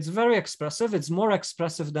 It's very expressive. It's more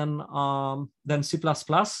expressive than C++,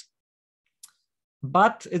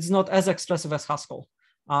 but it's not as expressive as Haskell.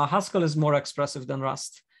 Haskell is more expressive than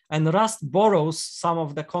Rust. And Rust borrows some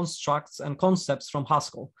of the constructs and concepts from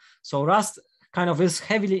Haskell. So Rust kind of is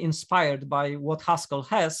heavily inspired by what Haskell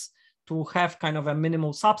has to have kind of a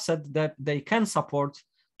minimal subset that they can support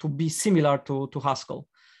to be similar to Haskell.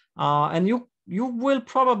 And you will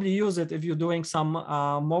probably use it if you're doing some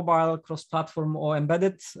mobile cross-platform or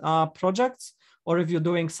embedded projects, or if you're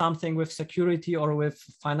doing something with security or with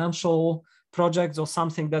financial projects or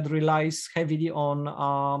something that relies heavily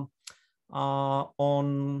on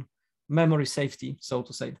memory safety, so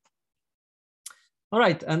to say. All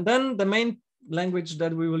right, and then the main language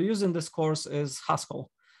that we will use in this course is Haskell.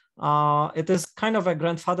 It is kind of a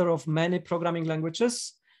grandfather of many programming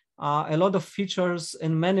languages. A lot of features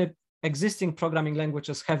in many existing programming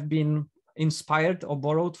languages have been inspired or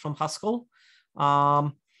borrowed from Haskell.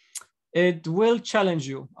 It will challenge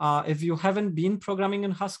you. If you haven't been programming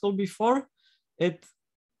in Haskell before, it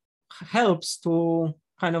helps to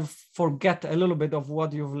kind of forget a little bit of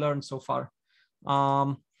what you've learned so far.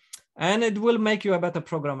 And it will make you a better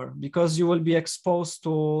programmer because you will be exposed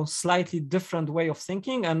to slightly different way of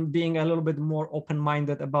thinking and being a little bit more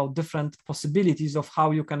open-minded about different possibilities of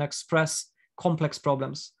how you can express complex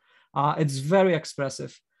problems. It's very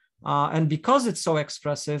expressive. And because it's so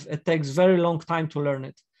expressive, it takes very long time to learn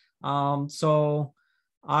it. So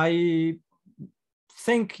I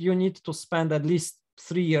think you need to spend at least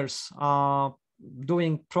 3 years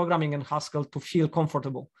doing programming in Haskell to feel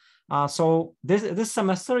comfortable. So this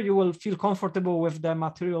semester, you will feel comfortable with the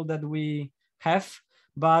material that we have,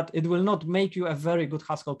 but it will not make you a very good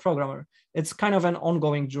Haskell programmer. It's kind of an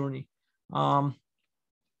ongoing journey.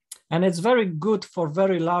 And it's very good for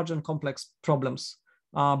very large and complex problems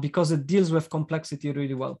because it deals with complexity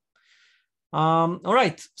really well. All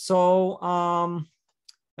right, so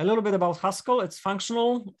a little bit about Haskell. It's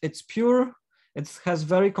functional, it's pure, it has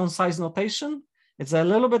very concise notation. It's a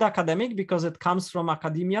little bit academic because it comes from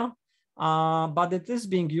academia, but it is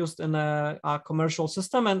being used in a commercial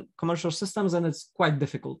systems, and it's quite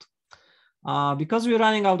difficult. Because we're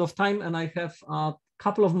running out of time and I have a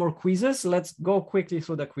couple of more quizzes, let's go quickly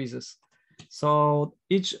through the quizzes. So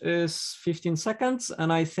each is 15 seconds,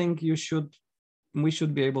 and I think we should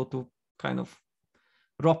be able to kind of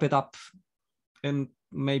wrap it up in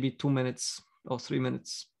maybe 2 minutes or 3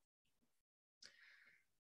 minutes.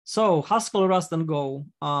 So Haskell, Rust, and Go,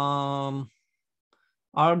 are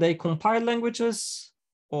they compiled languages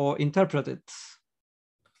or interpreted?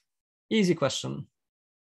 Easy question.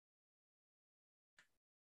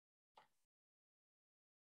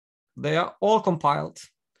 they are all compiled.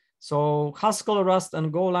 So Haskell, Rust,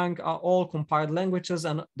 and Golang are all compiled languages,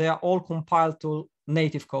 and they are all compiled to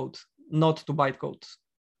native code, not to bytecode.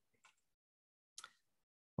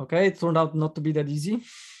 Okay, it turned out not to be that easy.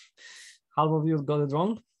 Half of you got it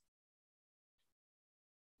wrong.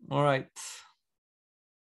 All right.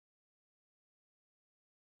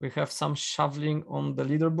 We have some shuffling on the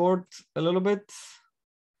leaderboard a little bit.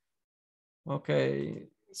 Okay,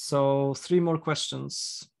 so 3 more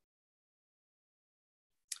questions.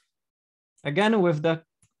 Again, with the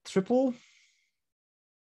triple,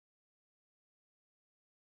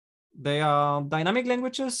 they are dynamic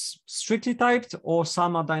languages, strictly typed, or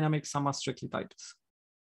some are dynamic, some are strictly typed.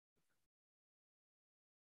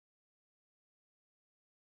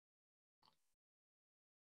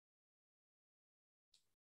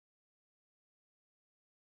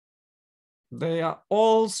 They are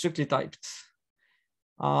all strictly typed.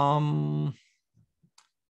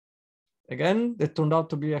 Again, it turned out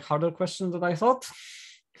to be a harder question than I thought.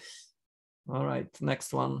 All right,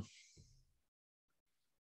 next one.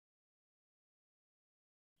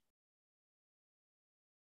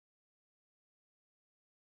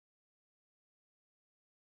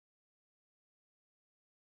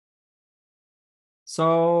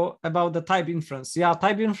 So about the type inference. Yeah,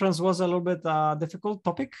 type inference was a little bit difficult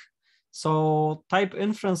topic. So type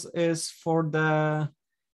inference is for the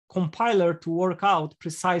compiler to work out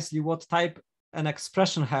precisely what type an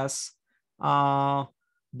expression has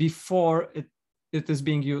before it is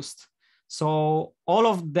being used. So all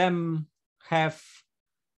of them have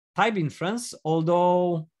type inference,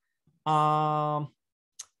 although Golang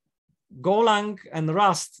and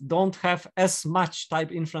Rust don't have as much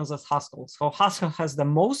type inference as Haskell. So Haskell has the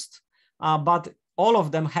most, but all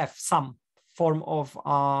of them have some form of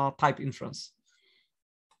type inference.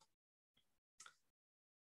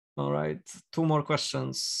 All right, 2 more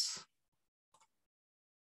questions.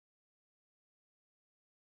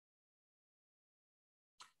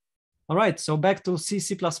 All right, so back to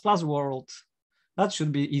C++ world. That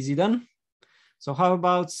should be easy then. So how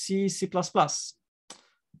about C++? That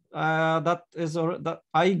is that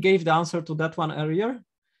I gave the answer to that one earlier.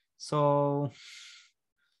 So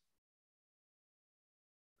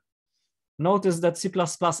notice that C++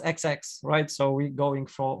 XX, right? So we're going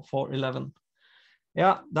for 11.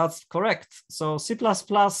 Yeah, that's correct. So C++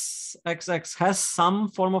 XX has some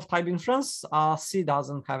form of type inference. C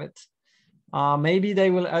doesn't have it. Maybe they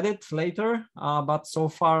will add it later, but so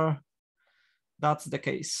far that's the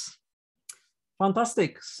case.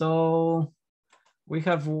 Fantastic. So we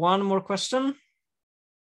have 1 more question.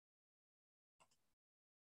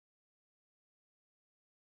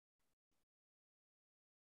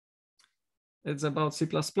 It's about C++.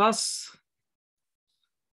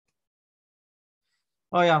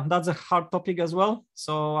 Oh yeah, that's a hard topic as well.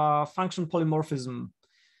 So function polymorphism.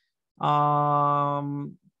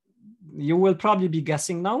 You will probably be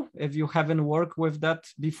guessing now if you haven't worked with that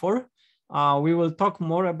before. We will talk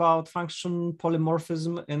more about function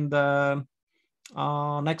polymorphism in the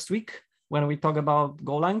next week when we talk about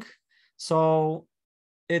Golang. So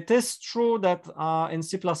it is true that in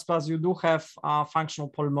C++ you do have functional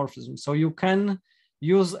polymorphism. So you can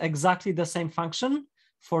use exactly the same function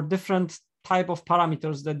for different type of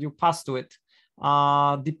parameters that you pass to it.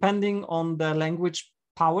 Depending on the language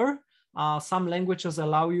power, some languages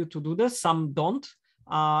allow you to do this, some don't.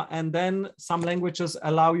 And then some languages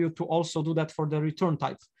allow you to also do that for the return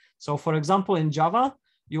type. So for example, in Java,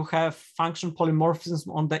 you have function polymorphism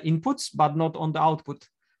on the inputs, but not on the output.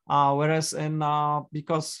 Whereas in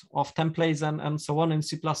because of templates and so on in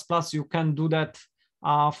C++, you can do that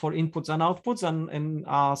for inputs and outputs. And in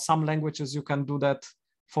some languages, you can do that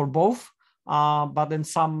for both. But in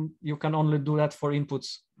some, you can only do that for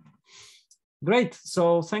inputs. Great.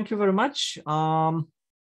 So thank you very much.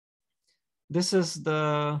 This is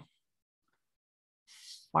the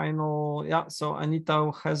final. Yeah. So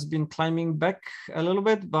Anita has been climbing back a little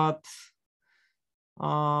bit, but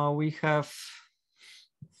we have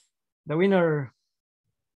the winner.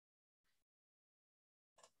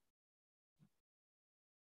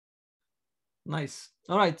 Nice.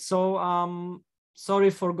 All right. So sorry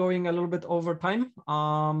for going a little bit over time.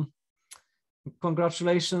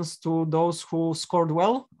 Congratulations to those who scored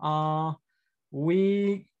well.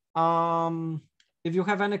 If you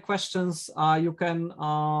have any questions, you can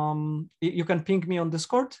ping me on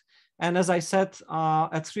Discord. And as I said,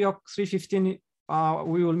 at 3:15,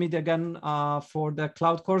 we will meet again for the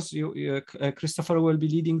cloud course. Christopher will be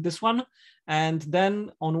leading this one. And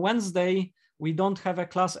then on Wednesday, we don't have a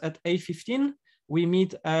class at 8:15. we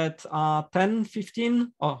meet at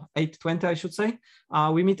 10:15 or 8:20, I should say.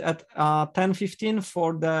 We meet at 10:15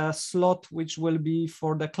 for the slot, which will be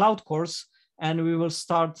for the cloud course, and we will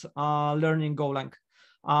start learning Golang.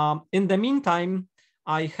 In the meantime,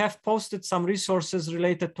 I have posted some resources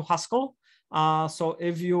related to Haskell. So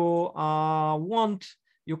if you want,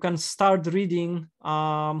 you can start reading.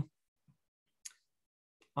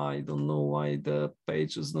 I don't know why the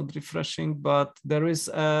page is not refreshing, but there is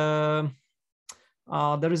a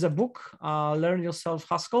book, Learn Yourself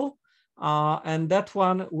Haskell, and that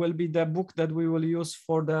one will be the book that we will use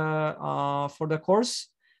for the course.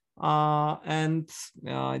 And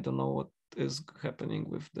I don't know what is happening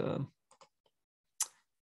with the.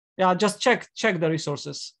 Yeah, just check the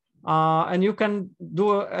resources. And you can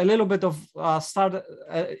do a little bit of start,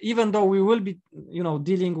 even though we will be,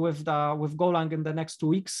 dealing with Golang in the next 2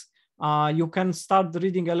 weeks. You can start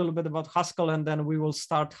reading a little bit about Haskell, and then we will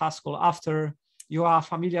start Haskell after you are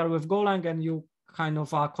familiar with Golang, and you kind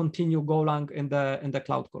of continue Golang in the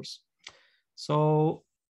cloud course. So,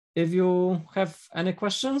 if you have any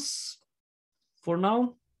questions for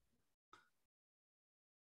now.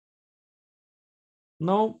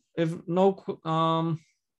 No, if no.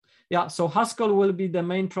 Yeah, so Haskell will be the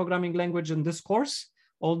main programming language in this course,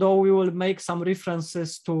 although we will make some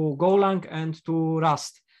references to Golang and to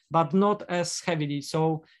Rust, but not as heavily.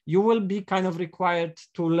 So you will be kind of required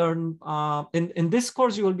to learn, in this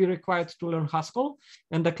course, you will be required to learn Haskell.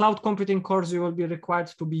 In the cloud computing course, you will be required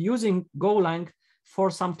to be using Golang for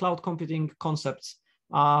some cloud computing concepts.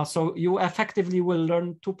 So you effectively will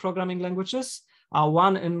learn 2 programming languages,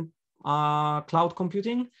 one in cloud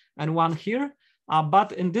computing and one here.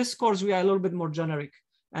 But in this course, we are a little bit more generic,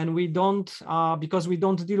 and we don't, because we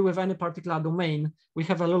don't deal with any particular domain, we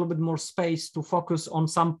have a little bit more space to focus on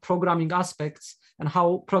some programming aspects and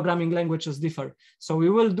how programming languages differ. So we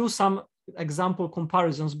will do some example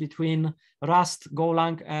comparisons between Rust,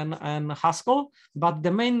 Golang, and Haskell, but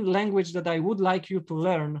the main language that I would like you to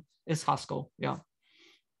learn is Haskell, yeah.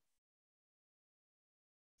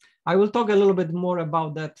 I will talk a little bit more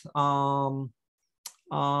about that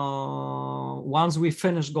once we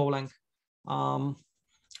finish Golang,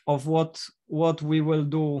 of what we will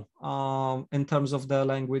do in terms of the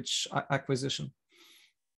language acquisition.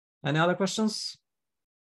 Any other questions?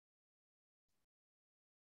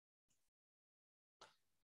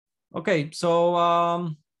 Okay,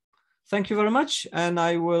 so thank you very much, and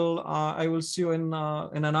I will see you in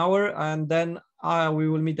an hour, and then we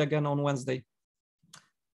will meet again on Wednesday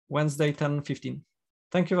 10:15.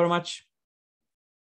 Thank you very much.